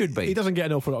 That's how he should be. He doesn't get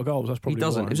an awful lot of goals. That's probably He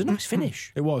doesn't. why. It was a nice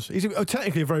finish. It was. He's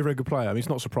technically a very, very good player. I mean, it's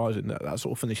not surprising that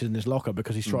sort of finishes in his locker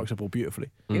because he strikes the ball beautifully.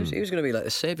 He was going to be like the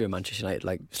saviour of Manchester United.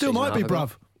 Like Still season might be, and a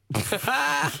half ago. bruv.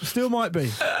 Still might be.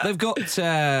 They've got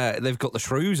the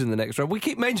Shrews in the next round. We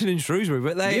keep mentioning Shrewsbury,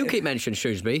 but they You keep mentioning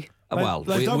Shrewsbury. well,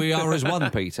 They've done- we are as one,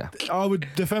 Peter. I would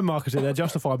defend Marcus here. They're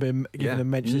justified being given a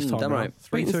mention this time. damn right.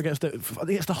 3-2 against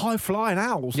the high-flying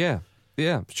Owls.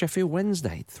 Yeah, Sheffield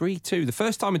Wednesday, 3-2. The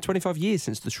first time in 25 years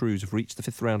since the Shrews have reached the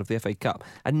fifth round of the FA Cup.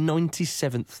 A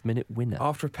 97th minute winner.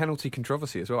 after a penalty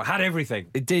controversy as well. Had everything.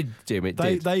 It did, Jim, it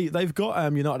did. They've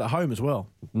got United at home as well.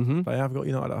 Mm-hmm. They have got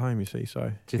United at home, you see.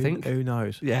 So Do you think? Who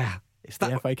knows? Yeah. It's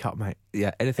the FA Cup, mate.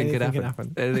 Yeah, anything could Anything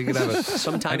happen. can Anything could happen.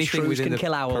 Sometimes Anything shrews within can the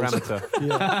kill owls.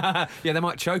 parameter. Yeah, they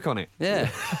might choke on it. Yeah.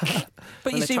 But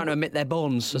When you they're see, trying to emit their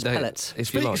bones as pellets.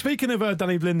 if you like. Speaking of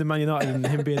Danny Blind and Man United and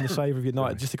him being the saver of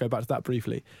United, just to go back to that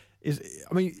briefly,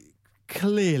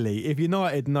 clearly, if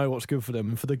United know what's good for them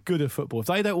and for the good of football, if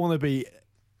they don't want to be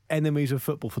enemies of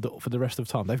football for the rest of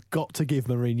the time, they've got to give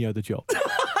Mourinho the job.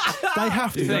 They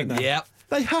have to, don't they? Yep.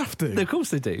 They have to. Of course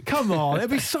they do. Come on, it'd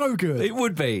be so good. It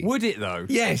would be. Would it though?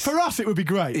 Yes. For us, it would be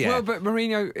great. Yeah. Well, but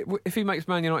Mourinho, if he makes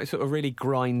Man United sort of really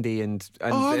grindy and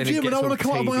Oh, I'm it Jim, and gets I want all to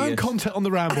come up with my own tedious. content on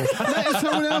the ramble. Let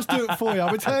someone else do it for you.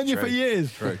 I've been telling you for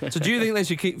years. So do you think they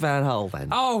should keep Van Hull then?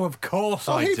 Oh, of course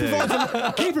Oh, I he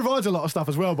do. provides a lot of stuff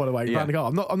as well, by the way. Yeah. Van Gaal.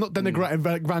 I'm not denigrating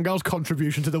Van Gaal's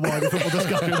contribution to the wider football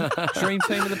discussion. Dream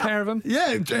team of the pair of them.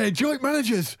 Yeah, joint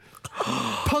managers,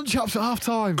 punch ups at half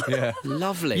time. Yeah.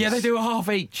 Lovely. Yeah, they do a half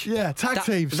each. Yeah, tag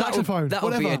team, saxophone, That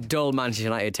would whatever. be a dull Manchester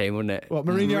United team, wouldn't it? What,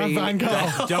 Mourinho and Van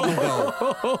Gaal? Double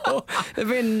goal. There'd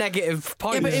be negative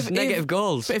points, negative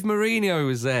goals. But if Mourinho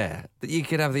was there, that you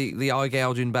could have the eye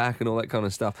gouging back and all that kind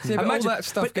of stuff. Yeah, but all that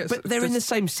stuff but, gets- but they're in the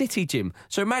same city, Jim.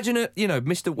 So imagine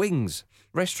Mr. Wings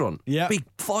restaurant. Yeah. Big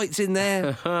fights in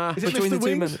there. Is it between Mr. the two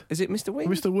Wings? men. Is it Mr.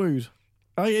 Wings? Mr. Woos.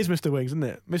 Oh, it is Mr. Wings, isn't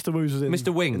it? Mr. Woos was in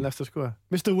Mr. Wing. in Leicester Square.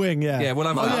 Mr. Wing, yeah. Yeah, we'll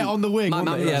have oh, that. yeah, on the wing. My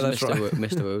wasn't man it? Yeah, loves that's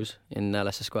Mr. Woos in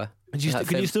Leicester Square. And you That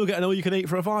can you film- still get an all you can eat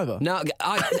for a fiver? No,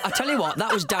 I tell you what,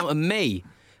 that was down to me.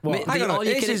 What? Hang on,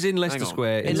 this is in Leicester Hang on.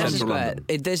 Square in Leicester central Square,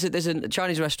 London. there's a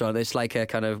Chinese restaurant. It's like a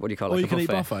kind of, what do you call it? All Like you can a eat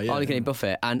buffet, yeah. All you can eat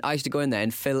buffet. And I used to go in there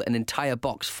and fill an entire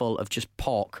box full of just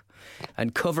pork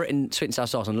and cover it in sweet and sour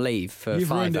sauce and leave for You've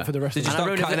ruined £5. it for the rest Did of you the And I start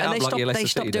ruined it cutting for- it and up they like your stopped, Leicester they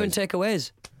stopped City doing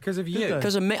days? takeaways. Because of Did you. they?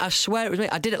 Because of me, I swear it was me.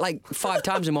 I did it like 5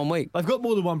 times in 1 week. They've got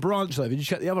more than one branch though. Did you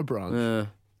check the other branch?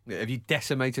 Have you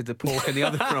decimated the pork in the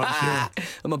other branch?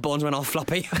 and my bones went all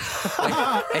floppy.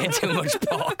 I ate too much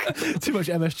pork. Too much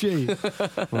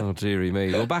MSG. Oh, dearie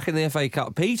me. Well, back in the FA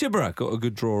Cup, Peterborough got a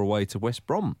good draw away to West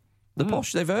Brom. The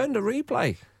Posh, they've earned a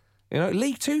replay. You know,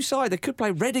 League Two side, they could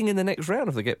play Reading in the next round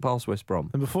if they get past West Brom.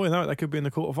 And before you know it, they could be in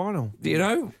the quarter-final. You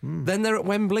know? Then they're at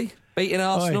Wembley, beating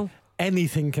Arsenal. Oi,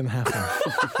 anything can happen.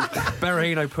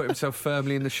 Berahino put himself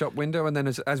firmly in the shop window, and then,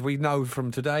 as we know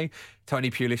from today,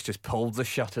 Tony Pulis just pulled the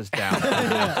shutters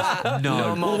down.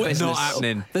 No more business. Not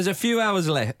happening. There's a few hours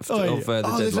left of the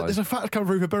deadline. There's a fact come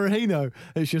through for Berahino.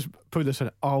 It's just Pulis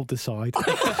said, I'll decide.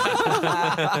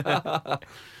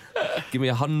 Give me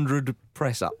 100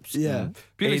 press-ups. Yeah. In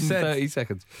Pulis said- 30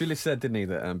 seconds. Pulis said, didn't he,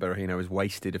 that Berahino has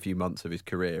wasted a few months of his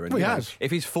career. And Well, he you know, has.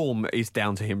 if his form is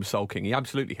down to him sulking, he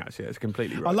absolutely has. Yeah, it's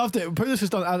completely right. I loved it. Pulis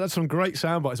has had some great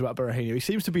sound bites about Berahino. He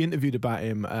seems to be interviewed about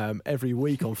him every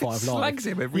week on Five Live. Slags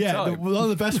him every yeah, time. one of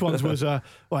the best ones was,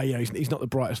 he's not the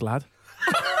brightest lad.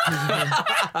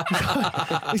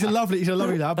 he's a lovely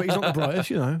lad, but he's not the brightest,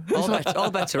 you know.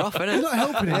 All better off, He's innit? not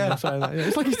helping him. Saying that. Yeah.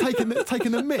 It's like he's taking the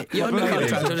mick. You're under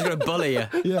contract, I'm just going to bully you.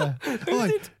 Yeah.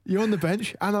 Oi, you're on the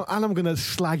bench, and I'm going to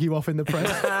slag you off in the press.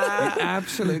 The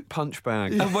absolute punch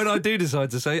bag. And when I do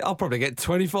decide to say, I'll probably get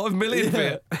 25 million for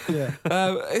it. Yeah.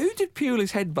 Who did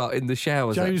Pulis headbutt in the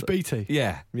showers? James Beattie.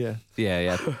 Yeah. Yeah.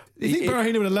 Yeah. You think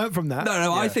Berahino would have learnt from that? No,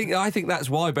 Yeah. I think that's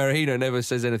why Berahino never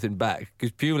says anything back,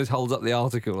 because Pulis holds up the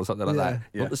article or something like Yeah. that.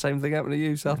 Yeah. What the same thing happened to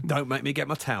you, son? Don't make me get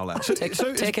my towel out.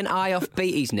 Take an I off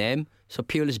Beattie's name, so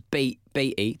Pulis beat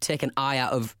Beattie. Take an I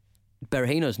out of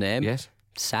Berahino's name. Yes.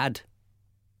 Sad.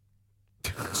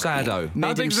 Sado. Made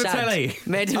him big's the sad. telly?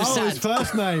 Made him Oh, sad. his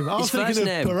first name. I was His thinking first of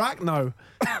name. Barachno.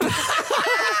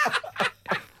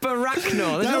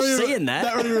 Barachno. There's no C in there.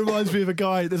 That really reminds me of a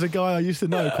guy. There's a guy I used to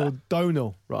know called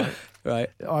Donal, right? Right.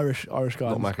 Irish guy.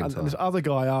 Not And McIntyre. this other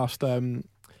guy asked,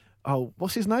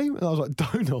 what's his name? And I was like,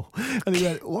 Donal. And he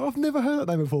went, well, I've never heard that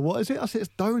name before. What is it? I said,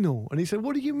 it's Donal. And he said,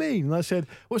 what do you mean? And I said,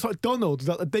 well, it's like Donald. Is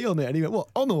that the D on it? And he went, what,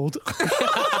 Arnold?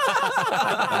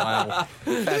 Wow.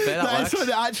 Fair play, that That is works. something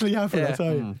that actually happened, I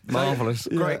tell you. Marvellous.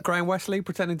 Great Graham Wesley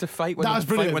pretending to fake when, That was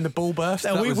brilliant. when the ball burst.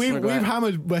 Now, That was we've great.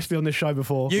 hammered Wesley on this show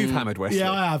before. You've hammered Wesley.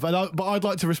 Yeah, I have. But I'd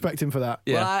like to respect him for that.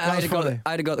 Yeah. Well, That I'd was have got funny.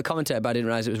 I'd have got the commentator, but I didn't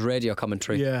realise it was radio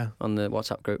commentary. Yeah. On the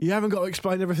WhatsApp group. You haven't got to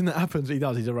explain everything that happens. He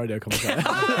does. He's a radio commentator.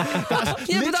 That's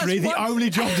Yeah, but literally that's the only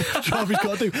job he's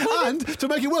got to do. And to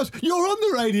make it worse, you're on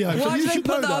the radio. so Why you did they should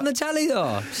put know that on the telly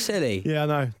though? Silly. Yeah, I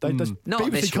know. That's Not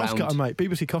BBC this cost round. cutting, mate.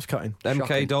 BBC cost cutting. MK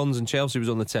Shocking. Dons and Chelsea was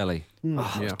on the telly.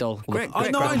 Oh, it's dull. Great, I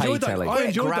great know, I ground. enjoyed that. telly. I Great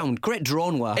enjoyed ground. Great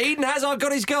drone work. Eden Hazard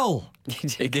got his goal.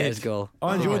 He did. His goal.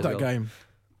 I enjoyed that goal. game.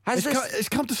 Has It's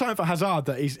come to something for Hazard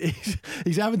that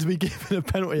he's having to be given a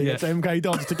penalty against MK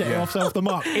Dons to get him off the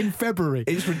mark in February.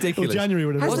 It's ridiculous. Or January,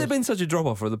 whatever. Has it there was. been such a drop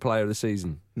off for the player of the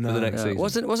season for the next season?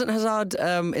 Wasn't Hazard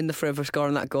in the frame for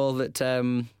scoring that goal that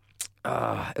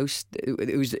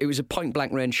it was a point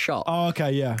blank range shot Oh,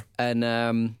 okay, yeah.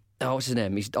 and what's his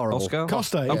name? He's horrible. Oscar?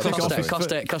 Costa. Oh,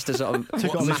 yeah. Costa sort of Took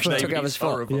it off his mashed- foot. took it off his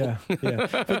foot. Yeah.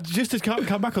 But just to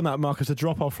come back on that, Marcus, the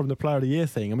drop off from the Player of the Year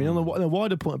thing. I mean, on a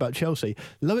wider point about Chelsea,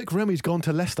 Loic Remy's gone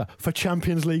to Leicester for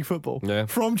Champions League football. Yeah.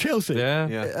 From Chelsea. Yeah.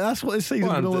 That's what this season's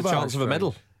Well, been and all the about. chance of a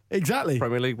medal. Exactly.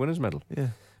 Premier League winners' medal. Yeah.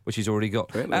 Which he's already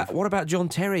got. What about John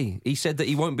Terry? He said that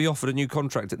he won't be offered a new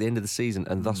contract at the end of the season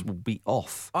and thus will be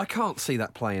off. I can't see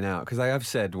that playing out because they have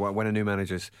said when a new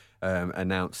manager's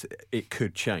announced, it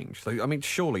could change. So, I mean,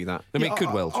 surely that. I mean, it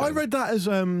could well I change. read that as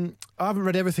I haven't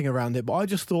read everything around it, but I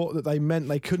just thought that they meant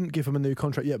they couldn't give him a new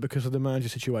contract yet because of the manager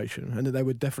situation, and that they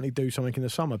would definitely do something in the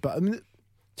summer. But I mean,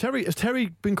 has Terry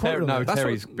been quoted on no, that? That's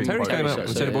Terry's what- been Terry quoted. came out So, and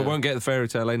said yeah. we won't get the fairy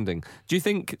tale ending. Do you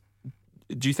think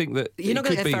that You're not it going to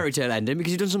could get be- fairy tale ending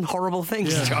because you've done some horrible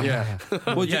things. Yeah.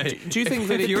 Well, do you think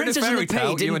that if it you're in a Princess and fairy the Pea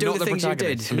tale, you didn't are do not the the things you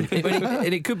protagonist. did.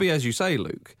 and it could be as you say,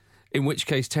 Luke. In which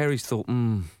case, Terry's thought,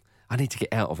 I need to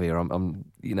get out of here. I'm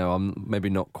maybe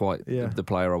not quite the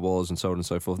player I was, and so on and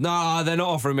so forth. No, they're not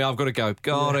offering me. I've got to go.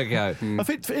 Gotta go. I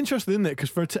think it's interesting, isn't it? Because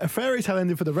for a fairy tale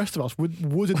ending for the rest of us,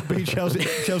 wouldn't be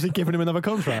Chelsea giving him another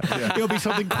contract. It'll be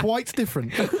something quite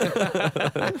different.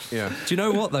 Yeah. Do you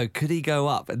know what though? Could he go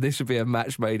up? And this would be a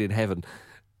match made in heaven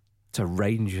to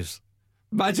Rangers.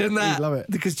 Imagine that. You'd love it.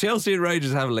 Because Chelsea and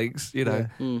Rangers have links. You know,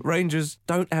 Rangers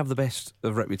don't have the best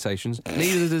of reputations.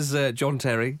 Neither does John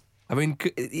Terry. I mean,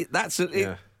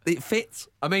 it fits.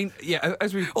 I mean, yeah,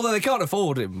 as we Although they can't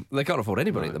afford him. They can't afford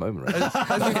anybody at the moment,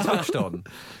 right? as we touched on,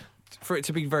 for it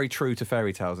to be very true to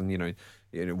fairy tales and you know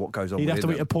what goes on. He'd have to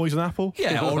within eat a them. poison apple.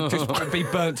 Yeah, or just be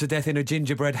burnt to death in a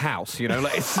gingerbread house. You know,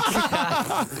 like it's,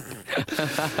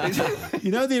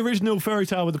 You know the original fairy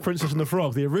tale with the princess and the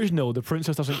frog? The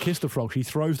princess doesn't kiss the frog. She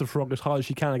throws the frog as hard as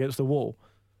she can against the wall.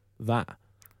 That.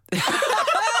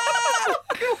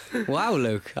 Wow,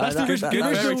 Luke. That's the That's original-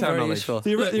 very knowledge. useful.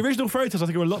 The original fairy tales, I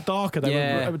think, were a lot darker. They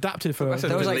Yeah. were adapted for. That's a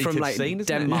That was like from deleted like scene,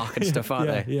 isn't it? Denmark and stuff,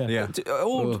 aren't they? yeah.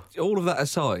 All of that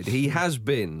aside, he has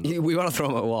been We want to throw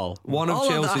him at a wall. one of All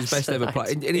Chelsea's that best ever aside.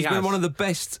 players. And he's been one of the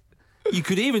best, you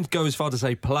could even go as far to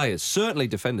say players, certainly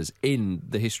defenders, in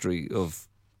the history of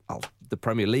the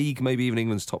Premier League, maybe even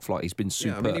England's top flight. He's been Yeah,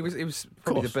 superb. I mean, he was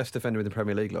probably the best defender in the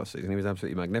Premier League last season. He was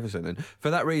absolutely magnificent. And for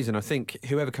that reason, I think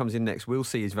whoever comes in next will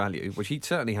see his value, which he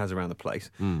certainly has around the place.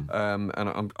 And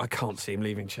I can't see him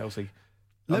leaving Chelsea.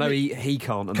 I know he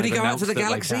can't. And Could he they've go out to the announced that they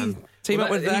Galaxy? can. Team up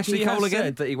with Ashley he has Cole again?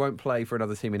 said that he won't play for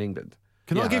another team in England.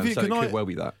 Can I give you? So Can it I? could well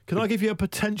be that. Can I give you a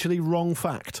potentially wrong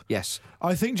fact? Yes.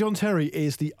 I think John Terry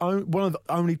is one of the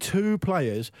only two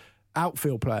players,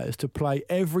 outfield players, to play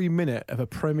every minute of a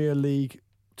Premier League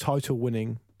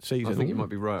title-winning season. I think you might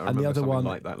be right. I and the remember other something one,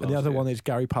 like that and the other last one year. is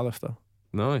Gary Pallister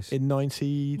Nice. in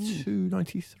 92,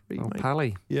 93. Oh, maybe.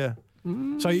 Pally. Yeah.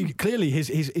 So clearly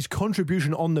his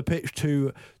contribution on the pitch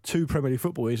to Premier League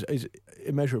football is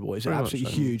immeasurable. It's Very much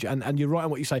absolutely so. huge. And you're right in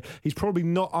what you say. He's probably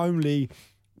not only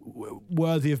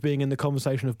worthy of being in the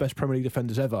conversation of best Premier League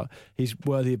defenders ever, he's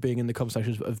worthy of being in the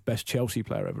conversations of best Chelsea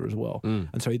player ever as well.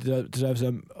 And so he deserves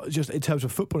just in terms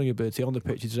of footballing ability on the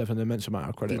pitch, he deserves an immense amount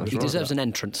of credit. He deserves an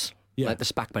entrance. Yeah. Like the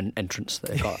Spackman entrance that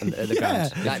they got at the Yeah.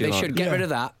 ground. Like, you they like. should get rid of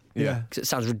that. Yeah. Because it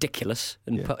sounds ridiculous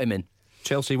and put him in.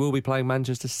 Chelsea will be playing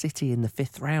Manchester City in the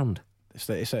 5th round.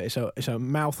 It's a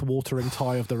mouth-watering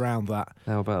tie of the round, that.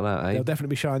 How about that, eh? They'll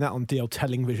definitely be showing that on DL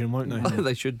Television, won't they?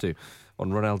 They should do on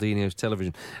Ronaldinho's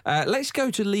television. Let's go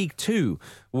to League Two,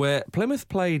 where Plymouth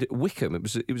played Wickham.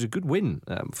 It was a good win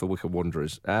for Wickham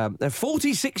Wanderers. A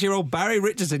 46-year-old Barry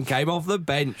Richardson came off the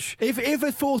bench. If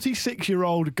a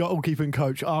 46-year-old goalkeeping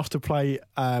coach asked to play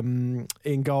in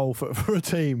goal for a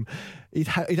team,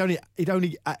 he'd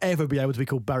only ever be able to be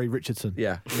called Barry Richardson.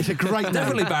 Yeah, It's a great name.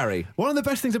 definitely Barry. One of the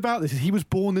best things about this is he was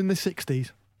born in the 60s.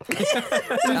 He was born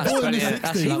in the brilliant.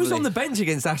 That's 60s. He was lovely. on the bench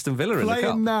against Aston Villa in the cup.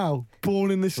 Playing now,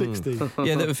 born in the 60s.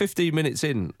 Yeah, they were 15 minutes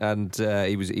in, and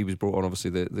he was brought on.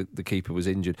 Obviously, the keeper was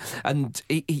injured, and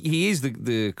he is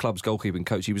the club's goalkeeping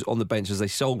coach. He was on the bench as they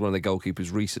sold one of their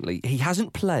goalkeepers recently. He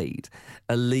hasn't played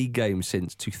a league game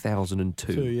since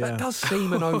 2002. Yeah. That does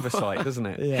seem an oversight, doesn't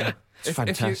it? Yeah. It's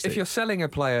fantastic. If you're selling a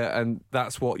player and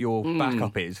that's what your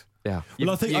backup is, Yeah.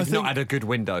 Well, I think not had a good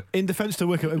window. in defence to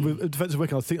Wickham, I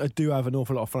think they do have an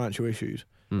awful lot of financial issues.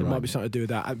 It might be something to do with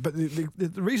that. But the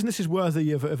reason this is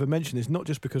worthy of a mention is not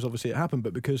just because obviously it happened,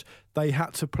 but because they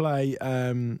had to play.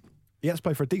 He had to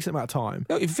play for a decent amount of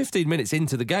time. 15 minutes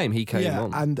into the game, he came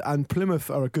on. and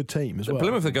Plymouth are a good team as well.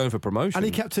 Plymouth are going for promotion. and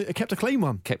he kept a clean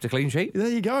one. kept a clean sheet. There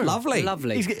you go. Lovely.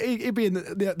 Lovely. He'd be in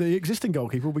the existing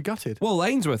goalkeeper will be gutted. Well,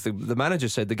 Ainsworth, the manager,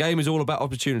 said the game is all about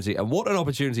opportunity, and what an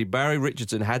opportunity Barry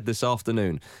Richardson had this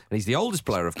afternoon. And he's the oldest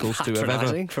player, of course, to have ever.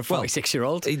 Patronising for a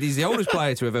 46-year-old. He's the oldest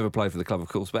player to have ever played for the club, of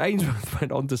course. But Ainsworth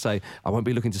went on to say, "I won't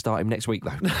be looking to start him next week,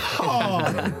 though."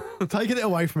 Taking it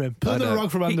away from him, pulling the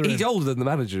rug from under him. He's older than the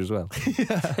manager as well.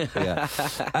 Yeah.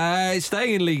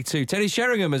 Staying in League Two, Teddy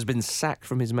Sheringham has been sacked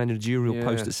from his managerial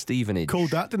post at Stevenage. Called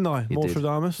that, didn't I? You did.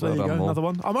 Morstradamus. There Well you done, go. More. Another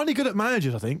one. I'm only good at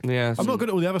managers, I think. Yeah. I'm not good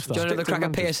at all the other stuff. Do you want to Stick to crack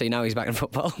at managers. PSC now he's back in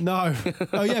football? No.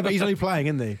 Oh yeah, but he's only playing,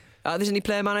 isn't he? Isn't he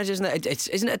player manager? Isn't it?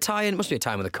 Isn't it a tie-in? It must be a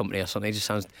tie-in with a company or something. It just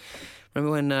sounds.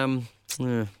 Remember when?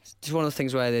 It's one of the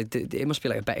things where it must be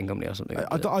like a betting company or something.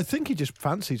 I think he just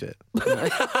fancies it.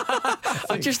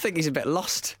 I just think he's a bit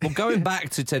lost. Well, going back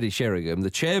to Teddy Sheringham, the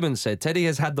chairman said Teddy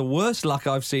has had the worst luck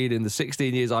I've seen in the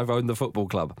 16 years I've owned the football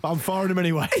club. I'm firing him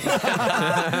anyway.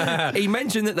 He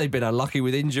mentioned that they've been unlucky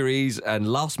with injuries and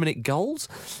last-minute goals.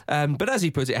 But as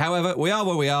he put it, however, we are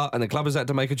where we are, and the club has had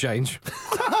to make a change.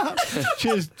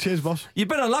 Cheers, boss. You've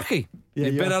been unlucky. Yeah,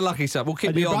 You've you been have. unlucky, son. We'll keep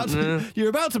And you on. you're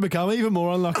about to become even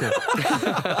more unlucky.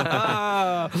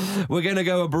 We're going to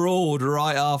go abroad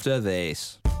right after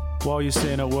this. While you're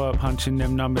sitting at work punching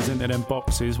them numbers into them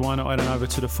boxes, why not head on over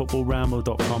to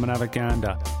thefootballramble.com and have a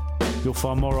gander? You'll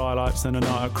find more highlights than a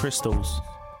night at Crystal's.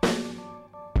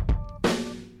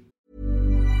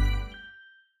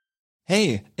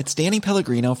 Hey, it's Danny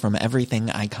Pellegrino from Everything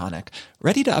Iconic.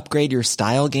 Ready to upgrade your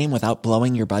style game without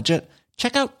blowing your budget?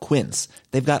 Check out Quince.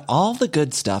 They've got all the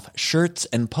good stuff, shirts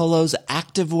and polos,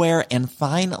 activewear, and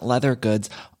fine leather goods,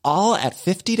 all at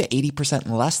 50 to 80%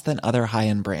 less than other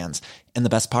high-end brands. And the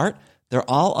best part? They're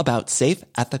all about safe,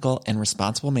 ethical, and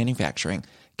responsible manufacturing.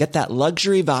 Get that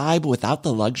luxury vibe without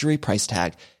the luxury price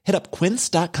tag. Hit up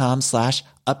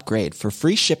quince.com/upgrade for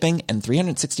free shipping and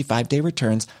 365-day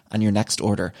returns on your next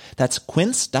order. That's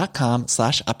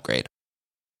quince.com/upgrade.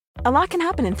 A lot can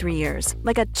happen in 3 years,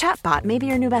 like a chatbot may be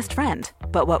your new best friend.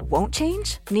 But what won't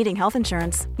change? Needing health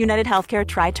insurance. United Healthcare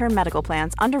Tri-Term Medical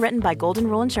Plans, underwritten by Golden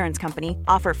Rule Insurance Company,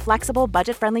 offer flexible,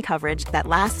 budget-friendly coverage that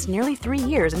lasts nearly 3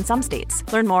 years in some states.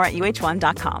 Learn more at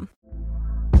uh1.com.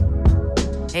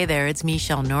 Hey there, it's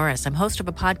Michelle Norris. I'm host of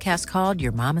a podcast called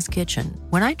Your Mama's Kitchen.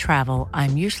 When I travel,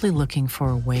 I'm usually looking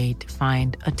for a way to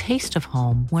find a taste of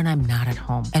home when I'm not at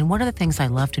home. And one of the things I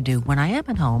love to do when I am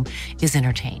at home is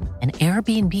entertain. And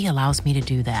Airbnb allows me to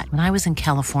do that. When I was in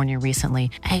California recently,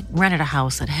 I rented a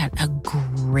house that had a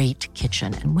great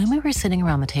kitchen. And when we were sitting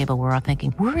around the table, we were all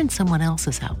thinking, we're in someone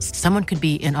else's house. Someone could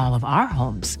be in all of our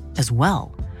homes as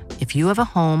well. If you have a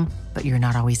home, but you're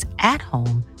not always at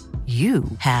home, you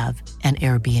have an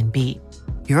Airbnb.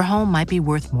 Your home might be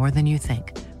worth more than you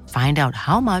think. Find out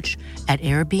how much at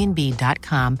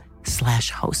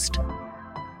airbnb.com/host.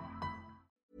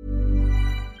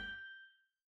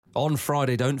 On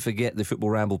Friday, don't forget the Football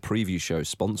Ramble preview show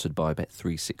sponsored by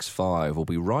Bet365 will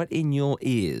be right in your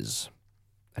ears.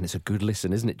 And it's a good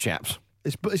listen, isn't it, chaps?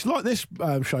 It's like this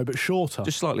show, but shorter.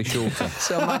 Just slightly shorter.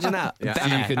 So imagine that.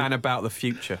 And about the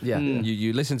future. Yeah,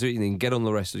 you listen to it and then get on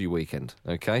the rest of your weekend,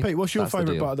 okay? Pete, what's your That's the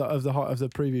favourite deal. part of the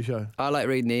preview show? I like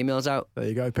reading the emails out. There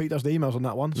you go. Pete does the emails on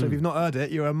that one, so if you've not heard it,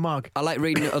 you're a mug. I like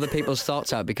reading other people's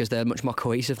thoughts out because they're much more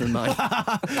cohesive than mine.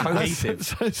 Cohesive.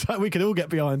 so we can all get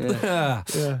behind. Yeah.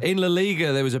 In La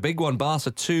Liga, there was a big one.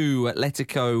 Barca 2,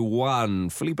 Atletico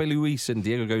 1. Felipe Luis and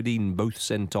Diego Godin both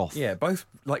sent off. Yeah, both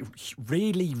like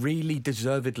really, really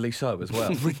deservedly so as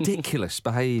well. Ridiculous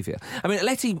behaviour. I mean,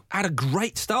 Atleti had a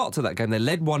great start to that game. They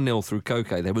led 1-0 through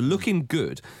Koke. They were looking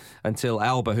good until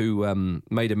Alba, who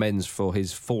made amends for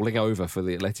his falling over for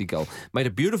the Atleti goal, made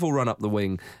a beautiful run up the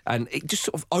wing, and it just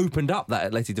sort of opened up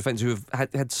that Atleti defence, who have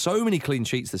had so many clean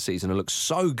sheets this season and looked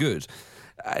so good.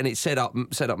 And it set up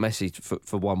Messi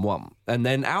for 1-1. And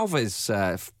then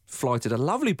Alves flighted a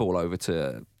lovely ball over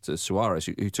to Suarez,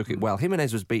 who took it well.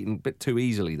 Jimenez was beaten a bit too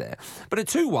easily there. But at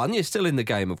 2-1, you're still in the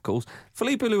game, of course.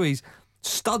 Felipe Luis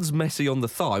studs Messi on the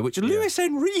thigh, which Luis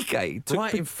Enrique took...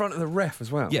 Right in front of the ref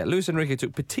as well. Yeah, Luis Enrique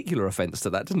took particular offence to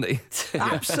that, didn't he?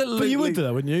 Absolutely. But you would do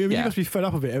that, wouldn't you? I mean, Yeah. you must be fed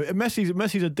up of it.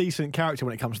 Messi's a decent character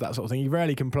when it comes to that sort of thing. He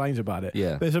rarely complains about it.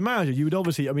 Yeah. But as a manager, you would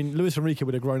obviously... I mean, Luis Enrique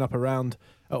would have grown up around...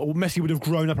 or Messi would have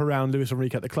grown up around Luis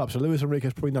Enrique at the club. So Luis Enrique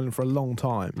has probably known him for a long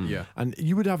time. Yeah. And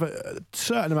you would have a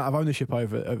certain amount of ownership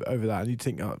over that. And you'd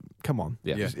think, oh, come on.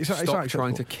 Yeah. It's Stop unacceptable.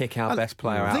 trying to kick our best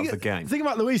player out of the game. The thing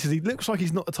about Luis is he looks like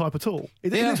he's not the type at all. He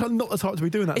looks like not the type to be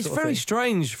doing that It's sort of very thing.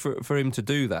 strange for him to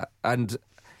do that. And...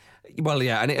 Well,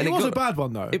 yeah, and It was a bad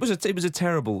one though. It was a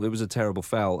terrible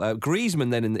foul.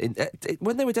 Griezmann then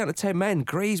when they were down to 10 men,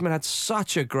 Griezmann had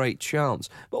such a great chance.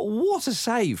 But what a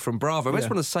save from Bravo! That's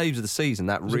one of the saves of the season.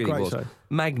 That was a really great was save.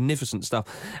 magnificent stuff.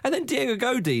 And then Diego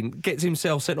Godin gets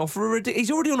himself sent off for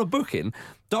he's already on a booking,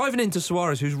 diving into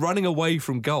Suarez, who's running away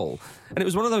from goal. And it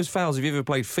was one of those fouls. If you ever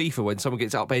played FIFA, when someone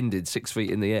gets upended 6 feet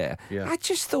in the air, I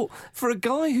just thought for a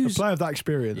guy who's a player of that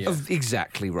experience,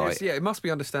 exactly right. Yeah, it must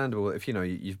be understandable if you're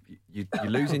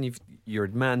losing, you're a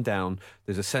man down.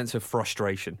 There's a sense of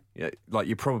frustration. Yeah, like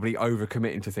you're probably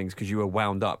overcommitting to things because you were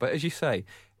wound up. But as you say,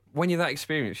 when you're that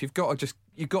experienced, you've got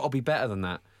to be better than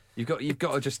that. You've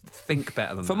got to just think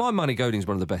better than that. For my money, Godin's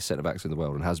one of the best centre-backs in the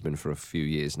world and has been for a few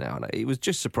years now. And it was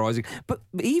just surprising. But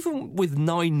even with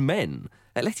 9 men,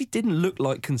 Atleti didn't look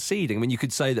like conceding. I mean, you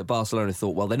could say that Barcelona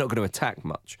thought, well, they're not going to attack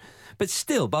much. But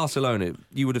still, Barcelona,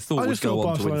 you would have thought, would go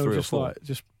on to win 3 or 4.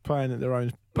 Just playing at their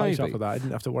own pace Maybe. after that. I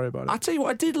didn't have to worry about it. I tell you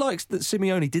what, I did like that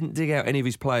Simeone didn't dig out any of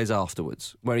his players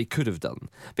afterwards, where he could have done.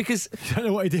 Because... I don't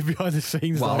know what he did behind the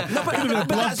scenes, Well, though. no,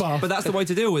 but that's the way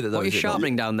to deal with it, though. What are you is it not?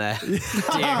 sharpening down there, Diego?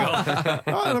 I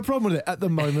don't have a problem with it at the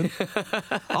moment.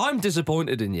 I'm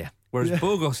disappointed in you, whereas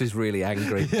Burgos is really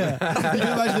angry. Yeah. You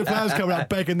can imagine the players coming out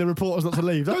begging the reporters not to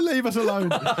leave. Don't leave us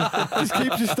alone. Just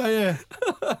keep us stay here.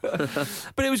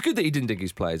 But it was good that he didn't dig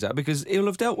his players out, because he'll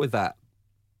have dealt with that,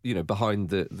 behind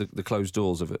the closed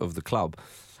doors of the club.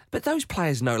 But those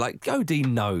players know, like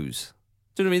Godin knows.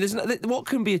 Do you know what I mean? There's what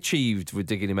can be achieved with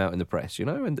digging him out in the press,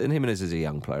 And Jimenez is a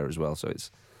young player as well, so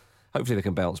it's hopefully they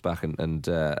can bounce back and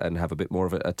have a bit more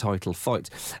of a title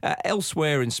fight.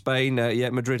 Elsewhere in Spain,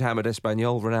 Madrid hammered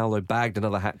Espanyol. Ronaldo bagged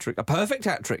another hat-trick. A perfect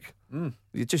hat-trick.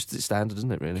 It's just standard, isn't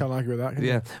it, really? Can't argue with that, can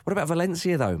you? What about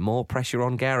Valencia, though? More pressure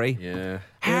on Gary. Yeah.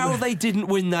 How they didn't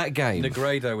win that game.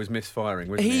 Negredo was misfiring,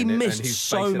 wasn't he? He And missed he's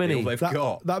so basically many. all they've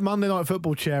got. That Monday Night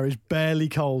Football chair is barely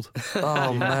cold.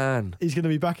 Oh, man. He's going to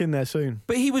be back in there soon.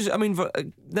 But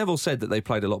Neville said that they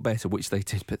played a lot better, which they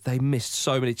did, but they missed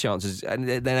so many chances. And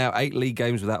they're now 8 league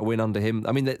games without a win under him.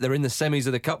 I mean, they're in the semis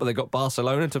of the Cup, but they've got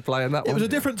Barcelona to play in that one. It was a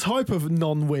different type of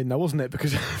non-win, though, wasn't it?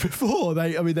 Because before,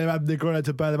 they had Negredo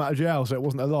to bail them out of GL, so it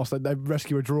wasn't a loss. They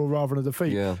rescue a draw rather than a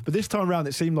defeat. Yeah. But this time round,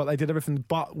 it seemed like they did everything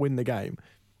but win the game.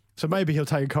 So maybe he'll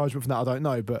take encouragement from that. I don't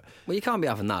know, but Well, you can't be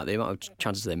having that. The amount of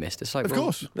chances they missed. It's like, Of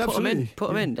course, put them in. absolutely. Put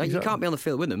them in. Yeah, You exactly. can't be on the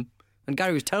field with them. And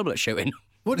Gary was terrible at shooting.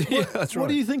 what that's what right.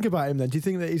 do you think about him then? Do you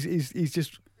think that he's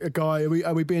just a guy?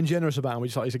 Are we being generous about him? We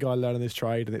just like he's a guy learning his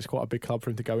trade, and it's quite a big club for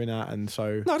him to go in at, and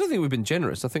so. No, I don't think we've been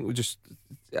generous. I think we're just,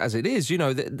 as it is,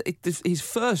 his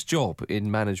first job in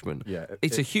management. Yeah,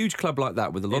 it's a huge club like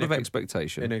that with a lot in a of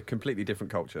expectation. in a completely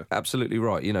different culture. Absolutely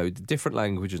right. Different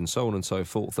language and so on and so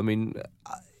forth. I mean,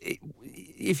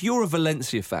 if you're a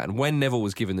Valencia fan, when Neville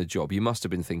was given the job, you must have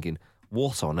been thinking,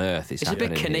 what on earth is It's a bit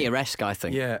happening here? Kinnear-esque, I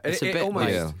think. Yeah, it's it a bit almost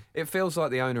Yeah. it feels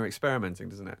like the owner experimenting,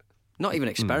 doesn't it? not even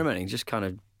experimenting, just kind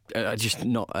of just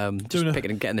not just Doing picking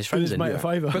and getting his Doing friends his in. mate a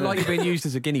favour. But like you're being used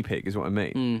as a guinea pig is what I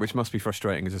mean, which must be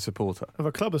frustrating as a supporter. Of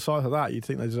a club the size of that, you'd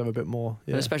think they deserve a bit more.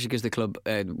 Yeah. And especially because the club,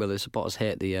 the supporters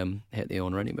hate the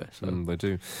owner anyway. So. They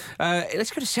do. Let's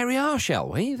go to Serie A, shall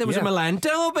we? There was a Milan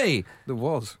derby, There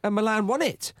was. and Milan won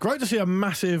it. Great to see a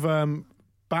massive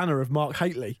banner of Mark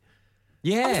Haitley.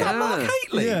 Was that Mark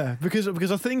Haitley? Yeah, because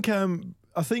I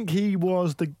think he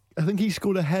was I think he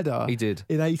scored a header. He did.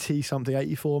 In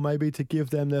 84 maybe, to give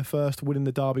them their first win in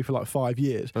the derby for like 5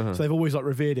 years. So they've always like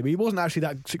revered him. He wasn't actually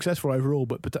that successful overall,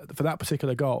 but for that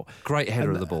particular goal, Great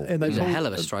header of the ball. and He's a pulled- hell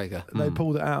of a striker. They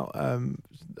pulled it out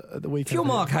at the weekend. If you're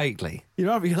Mark Haitley, you're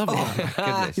loving that.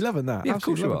 goodness. You're loving that. yeah, of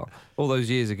course you Absolutely are. All those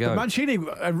years ago. loving it. Mancini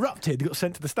erupted. He got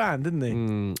sent to the stand, didn't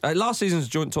he? Last season's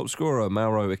joint top scorer,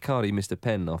 Mauro Icardi, missed a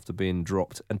pen after being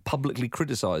dropped and publicly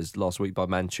criticised last week by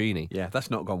Mancini. Yeah, that's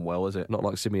not gone well, is it? Not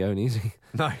like Simeone, is he?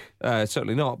 No.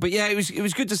 Certainly not. But yeah, it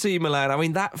was good to see Milan. I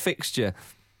mean, that fixture,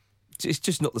 it's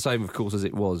just not the same, of course, as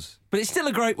it was. But it's still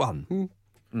a great one.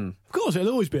 Of course,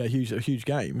 it'll always be a huge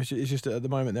game. It's just at the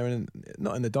moment they're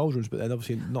not in the doldrums, but they're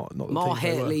obviously not the More teams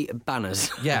they were. Haitley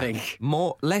banners, Yeah, I think.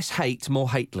 less hate, more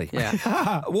Haitley.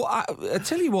 Yeah. Well, I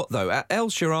tell you what, though, El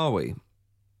Shaarawy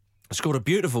scored a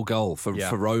beautiful goal for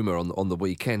Roma on the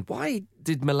weekend. Why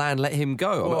did Milan let him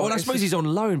go? Well, I suppose he's on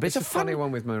loan, but It's a funny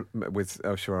one with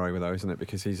El Shaarawy, though, isn't it?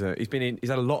 Because he's had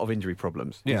a lot of injury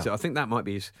problems. Yeah. I think that might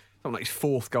be something like his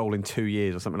fourth goal in 2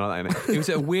 yeed or something like that. And it was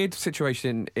a weird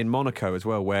situation in Monaco as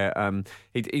well, where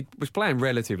he was playing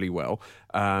relatively well,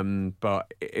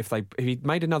 but if he'd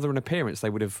made another appearance, they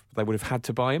would have had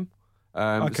to buy him.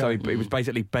 So he was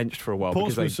basically benched for a while.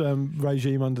 Portsmouth's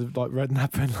regime under like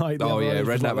Redknapp and like the Oh, other yeah, owners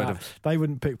was Redknapp like would that. have- They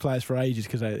wouldn't pick players for ages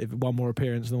because they one more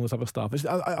appearance and all this other stuff.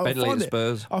 I Bentley find at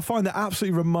Spurs. I find it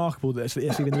absolutely remarkable that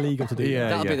it's even legal to do. Yeah. that.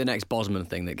 That'll be the next Bosman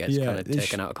thing that gets Yeah, kind of it's-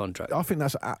 taken out of contract. I think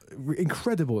that's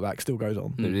incredible that still goes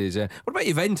on. It is, yeah. What about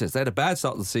Juventus? They had a bad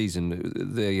start to the season.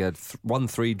 They had won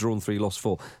 3, drawn 3, lost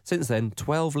 4. Since then,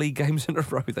 12 league games in a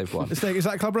row they've won. Is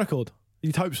that a club record?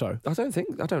 You'd hope so. I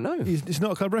don't know. It's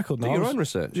not a club record. Do No, your own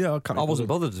research. Yeah, I can't. I wasn't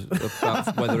bothered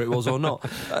about whether it was or not.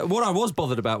 What I was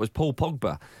bothered about was Paul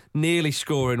Pogba nearly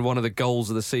scoring one of the goals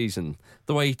of the season.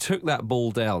 The way he took that ball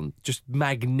down, just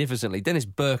magnificently. Dennis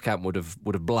Bergkamp would have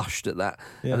blushed at that,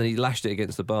 Yeah. and then he lashed it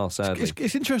against the bar. Sadly,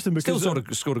 It's interesting because still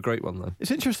scored a great one though. It's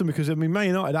interesting because Man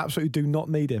United absolutely do not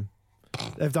need him.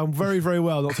 They've done very, very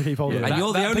well not to keep hold of him. And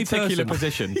you're the only particular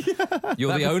person. position.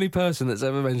 You're the only person that's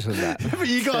ever mentioned that. But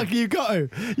you got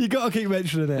to keep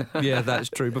mentioning it. Yeah, that's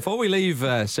true. Before we leave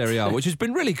Serie A, which has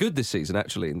been really good this season,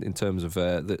 actually, in terms of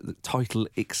the title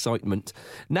excitement,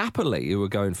 Napoli, who were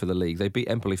going for the league, they beat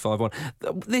Empoli 5-1.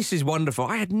 This is wonderful.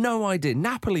 I had no idea.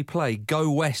 Napoli play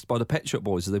Go West by the Pet Shop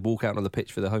Boys as they walk out on the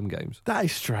pitch for their home games. That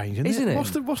is strange, isn't it?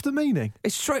 What's the meaning?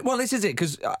 It's straight. Well, this is it,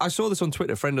 because I saw this on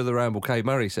Twitter. A friend of the Ramble, Kay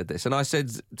Murray, said this, and I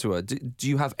said to her, do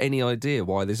you have any idea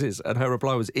why this is? And her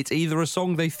reply was, it's either a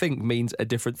song they think means a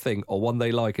different thing or one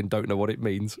they like and don't know what it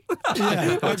means.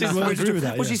 Yeah, I agree with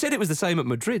that. Well, yeah. she said it was the same at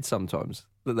Madrid sometimes,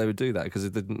 that they would do that because they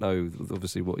didn't know,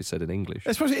 obviously, what he said in English.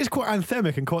 I suppose it is quite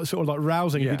anthemic and quite sort of like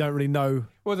rousing if Yeah. you don't really know.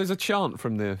 Well, there's a chant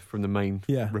from the main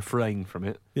refrain from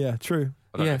it. Yeah, true.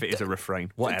 I don't know Yeah. if it is a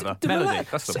refrain. Whatever. D- Melody. Milan-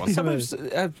 That's the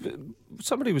one.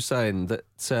 Somebody was saying that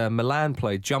Milan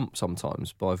play Jump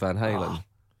sometimes by Van Halen.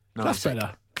 That's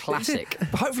better. Classic.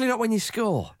 But hopefully not when you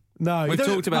score. No, We've you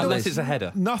don't- talked about Unless this. it's a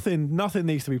header. Nothing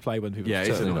needs to be played when people. Yeah, it's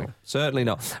Certainly annoying. not. Certainly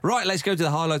not. Right, let's go to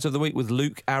the highlights of the week with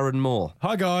Luke Aaron Moore.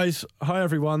 Hi guys, hi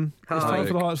everyone. It's time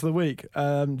for the highlights of the week. Do you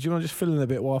want to just fill in a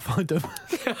bit while I find them?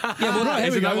 Yeah, well, Right, here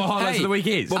Is we it that go. what highlights of the week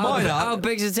is? Well, mine How are.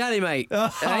 big's the telly, mate?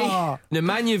 Ah,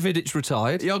 Nemanja Vidic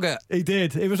retired. Yogurt. he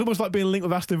did. It was almost like being linked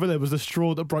with Aston Villa was the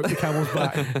straw that broke the camel's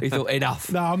back. He thought,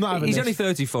 enough. No, I'm not having He's this. only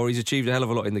 34. He's achieved a hell of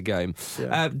a lot in the game.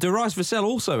 Yeah. Darius Vassell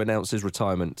also announced his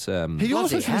retirement. He also Bloody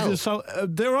said he's hell.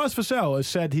 Darius Vassell has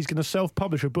said he's going to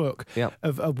self-publish a book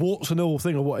of warts and all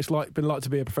thing of what it's been like to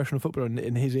be a professional footballer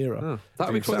in his era. That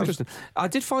would be quite interesting. I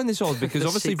did find this odd because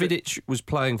obviously Vidic was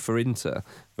playing for Inter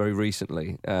very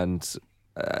recently and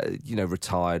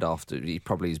retired after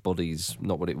his body's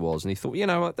not what it was, and he thought,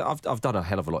 I've done a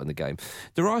hell of a lot in the game.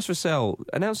 Darius Vassell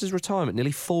announced his retirement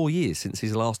nearly 4 years since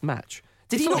his last match.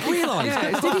 Did he not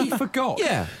realise? Did he forgot?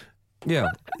 Yeah. Yeah.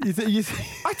 It's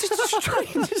just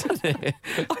strange, isn't it?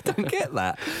 I don't get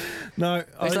that. No,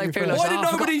 it's like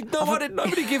why did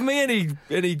nobody give me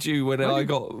any due when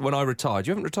I retired?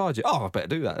 You haven't retired yet. Oh, I better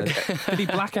do that then. Did he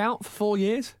black out for 4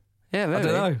 years? Yeah, maybe.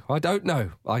 I don't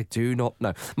know. I do not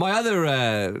know. My other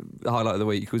highlight of the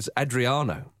week was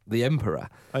Adriano, the Emperor,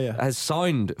 has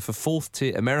signed for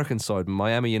fourth-tier American side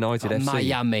Miami United FC.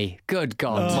 Miami. Good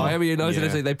God. Miami United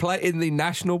FC. They play in the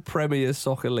National Premier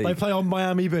Soccer League. They play on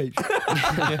Miami Beach.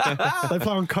 They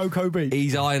play on Cocoa Beach.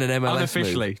 He's eyeing an MLS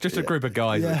Unofficially. move. Just a group of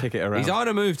guys that kick it around. He's eyeing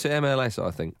a move to MLS,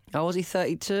 I think. Oh, was he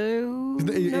 32?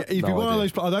 He'd be one of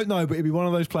those. I don't know, but he'd be one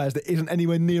of those players that isn't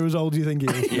anywhere near as old as you think he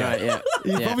is. Yeah.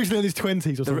 He's probably still in his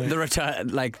 20s or something. The return,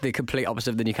 like the complete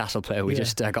opposite of the Newcastle player we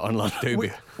just got on London.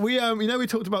 We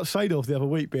talked about Seedorf the other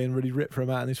week being really ripped for a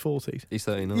man in his 40s. He's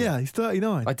 39. Yeah, he's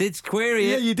 39. I did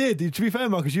query it. Yeah, you did. To be fair,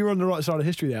 Marcus, you were on the right side of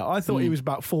history there. I thought he was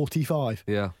about 45.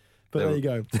 Yeah. But there you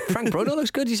go. Frank Bruno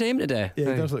looks good. You see him today?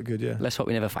 Yeah, he does look good, yeah. Let's hope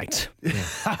we never fight. Again.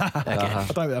 I don't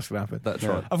think that's going to happen. That's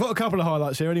right. I've got a couple of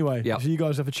highlights here anyway. So you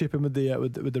guys have a chip in with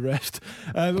the rest.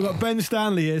 We've got Ben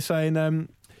Stanley here saying,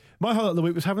 my highlight of the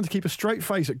week was having to keep a straight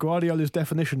face at Guardiola's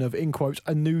definition of, in quotes,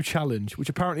 a new challenge, which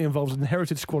apparently involves an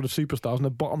inherited squad of superstars and a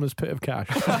bottomless pit of cash.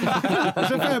 It's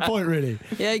a fair point, really.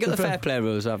 Yeah, you got the fair play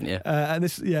rules, haven't you? And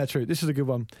this, true. This is a good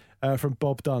one. From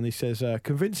Bob Dunn. He says,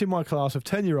 convincing my class of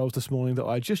 10-year-olds this morning that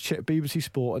I just checked BBC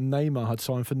Sport and Neymar had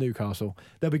signed for Newcastle.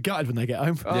 They'll be gutted when they get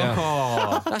home. Yeah.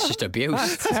 Oh, that's just abuse.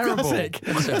 That's terrible.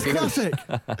 That's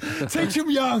classic. Teach them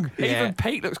young. Even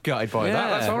Pete looks gutted by that.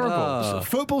 That's horrible. So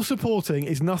football supporting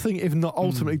is nothing if not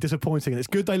ultimately disappointing. And it's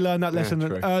good they learned that lesson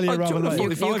earlier rather than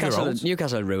later.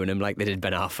 Newcastle ruined him like they did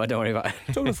Ben Arfa. Don't worry about it.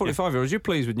 Talking of 45-year-olds, you're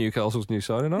pleased with Newcastle's new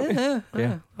signing, aren't you?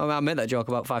 Yeah. I made that joke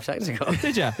about 5 seconds ago.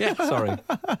 Did you? Yeah. Sorry.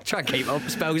 Try and keep up,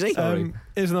 Spelsy.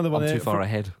 Here's another one. I'm too far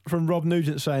ahead. From Rob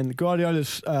Nugent saying,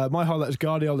 Guardiola's my highlight is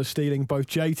Guardiola stealing both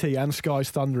JT and Sky's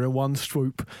Thunder in one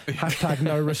swoop. #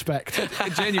 no respect.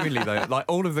 Genuinely though, like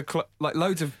all of the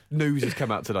loads of news has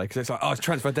come out today because it's like, it's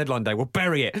transfer deadline day. We'll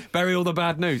bury it, bury all the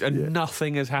bad news, and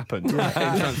nothing has happened in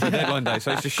transfer deadline day.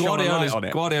 So it's just shone a light on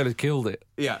it. Guardiola's killed it.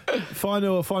 Yeah.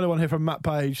 Final one here from Matt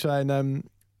Page saying,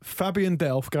 Fabian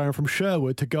Delph going from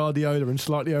Sherwood to Guardiola in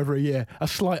slightly over a year. A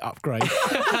slight upgrade.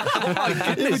 Oh my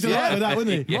goodness. He'd be delighted with that,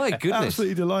 wouldn't he? My goodness.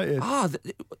 Absolutely delighted.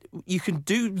 You can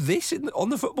do this on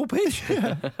the football pitch?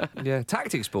 Yeah.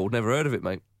 Tactics board, never heard of it,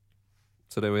 mate.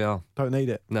 So there we are. Don't need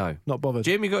it. No. Not bothered.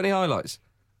 Jim, you got any highlights?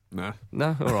 No.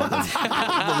 No? All right then.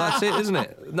 Well, that's it, isn't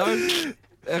it? No?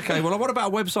 Okay, well, what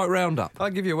about a website roundup? I'll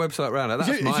give you a website roundup.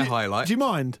 That's my highlight. Do you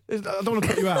mind? I don't want to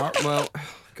put you out. Well,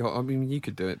 God, I mean, you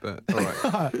could do it, but all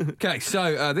right. Okay,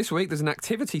 so this week there's an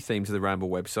activity theme to the Ramble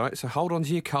website, so hold on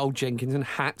to your Carl Jenkins and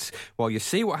hats while you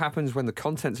see what happens when the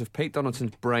contents of Pete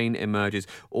Donaldson's brain emerges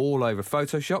all over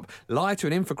Photoshop. Lie to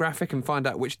an infographic and find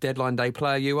out which deadline day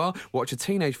player you are. Watch a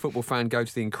teenage football fan go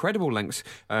to the incredible lengths...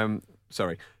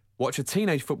 Watch a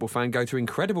teenage football fan go to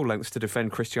incredible lengths to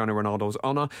defend Cristiano Ronaldo's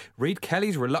honour. Read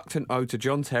Kelly's reluctant ode to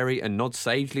John Terry and nod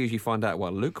sagely as you find out why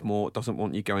Luke Moore doesn't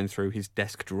want you going through his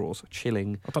desk drawers.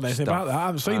 Chilling. I don't know anything about that. I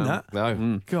haven't seen that. No.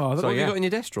 God, So what have you got in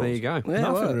your desk drawers? There you go. Yeah,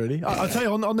 nothing really. I'll tell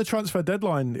you, on the transfer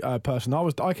deadline person,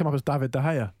 I came up as David De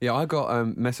Gea. Yeah, I got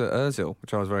Mesut Ozil,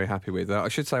 which I was very happy with. I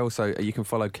should say also, you can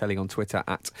follow Kelly on Twitter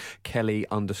at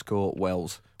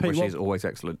Kelly_Wells. Pete, which is always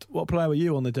excellent. What player were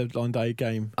you on the deadline day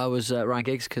game? I was Ryan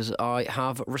Giggs because I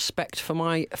have respect for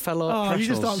my fellow professionals. You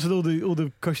just answered all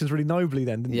the questions really nobly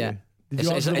then, didn't you?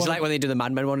 It's like when they do the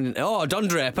Mad Men one. Oh, Don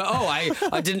Draper. Oh,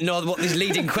 I didn't know what these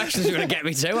leading questions were going to get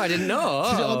me to. I didn't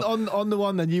know. So on the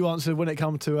one then you answered when it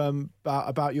come to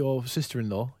about your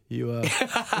sister-in-law. You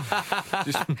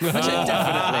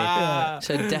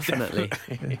said definitely.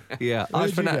 Yeah. I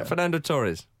was Fernando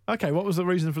Torres. Okay, what was the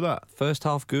reason for that? First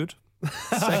half good.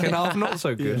 Second half not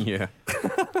so good. Yeah.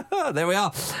 There we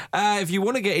are. If you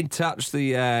want to get in touch,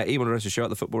 the email address is show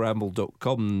at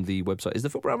thefootballramble.com. The website is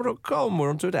thefootballramble.com. We're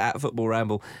on Twitter at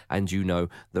footballramble, and you know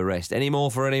the rest. Any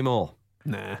more for any more?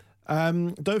 Nah.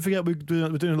 Don't forget we're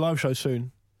doing a live show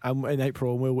soon. In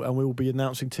April, and we will be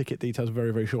announcing ticket details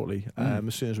very, very shortly,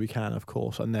 as soon as we can, of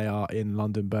course. And they are in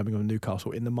London, Birmingham, and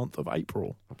Newcastle in the month of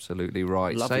April. Absolutely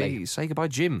right. Lovely. Say goodbye,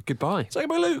 Jim. Goodbye. Say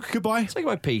goodbye, Luke. Goodbye. Say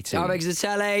goodbye, Petey. Alex the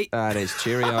telly. And it's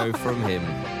cheerio from him.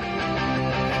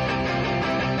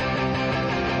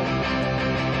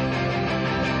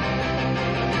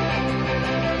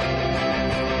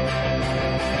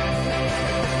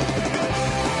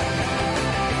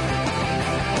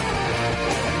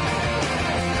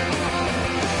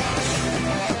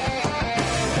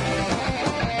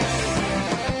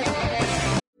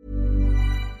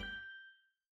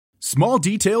 Small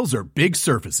details are big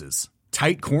surfaces.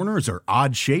 Tight corners are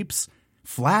odd shapes.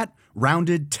 Flat,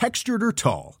 rounded, textured, or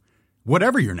tall.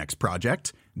 Whatever your next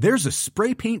project, there's a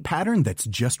spray paint pattern that's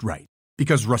just right.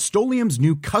 Because Rust-Oleum's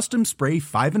new Custom Spray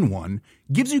 5-in-1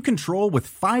 gives you control with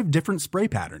 5 different spray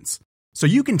patterns. So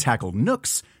you can tackle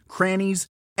nooks, crannies,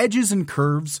 edges, and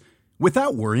curves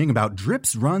without worrying about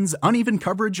drips, runs, uneven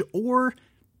coverage, or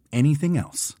anything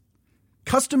else.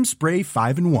 Custom Spray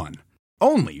 5-in-1.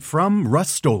 Only from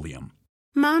Rust-Oleum.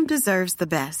 Mom deserves the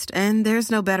best, and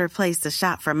there's no better place to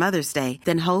shop for Mother's Day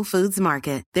than Whole Foods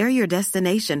Market. They're your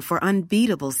destination for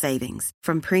unbeatable savings,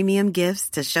 from premium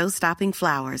gifts to show-stopping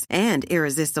flowers and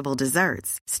irresistible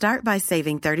desserts. Start by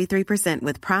saving 33%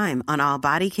 with Prime on all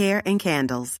body care and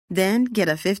candles. Then get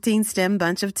a 15-stem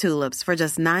bunch of tulips for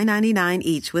just $9.99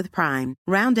 each with Prime.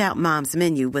 Round out Mom's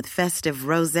menu with festive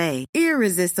rosé,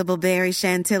 irresistible berry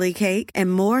chantilly cake,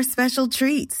 and more special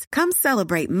treats. Come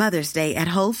celebrate Mother's Day at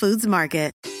Whole Foods Market.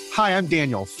 Hi, I'm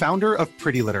Daniel, founder of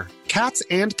Pretty Litter. Cats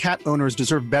and cat owners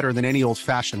deserve better than any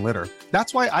old-fashioned litter.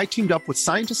 That's why I teamed up with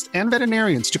scientists and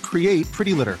veterinarians to create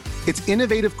Pretty Litter. Its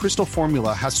innovative crystal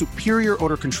formula has superior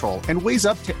odor control and weighs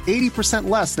up to 80%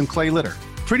 less than clay litter.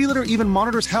 Pretty Litter even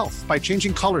monitors health by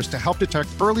changing colors to help detect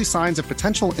early signs of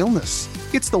potential illness.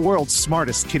 It's the world's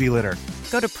smartest kitty litter.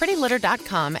 Go to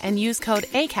prettylitter.com and use code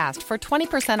ACAST for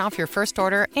 20% off your first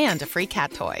order and a free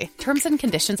cat toy. Terms and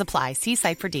conditions apply. See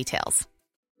site for details.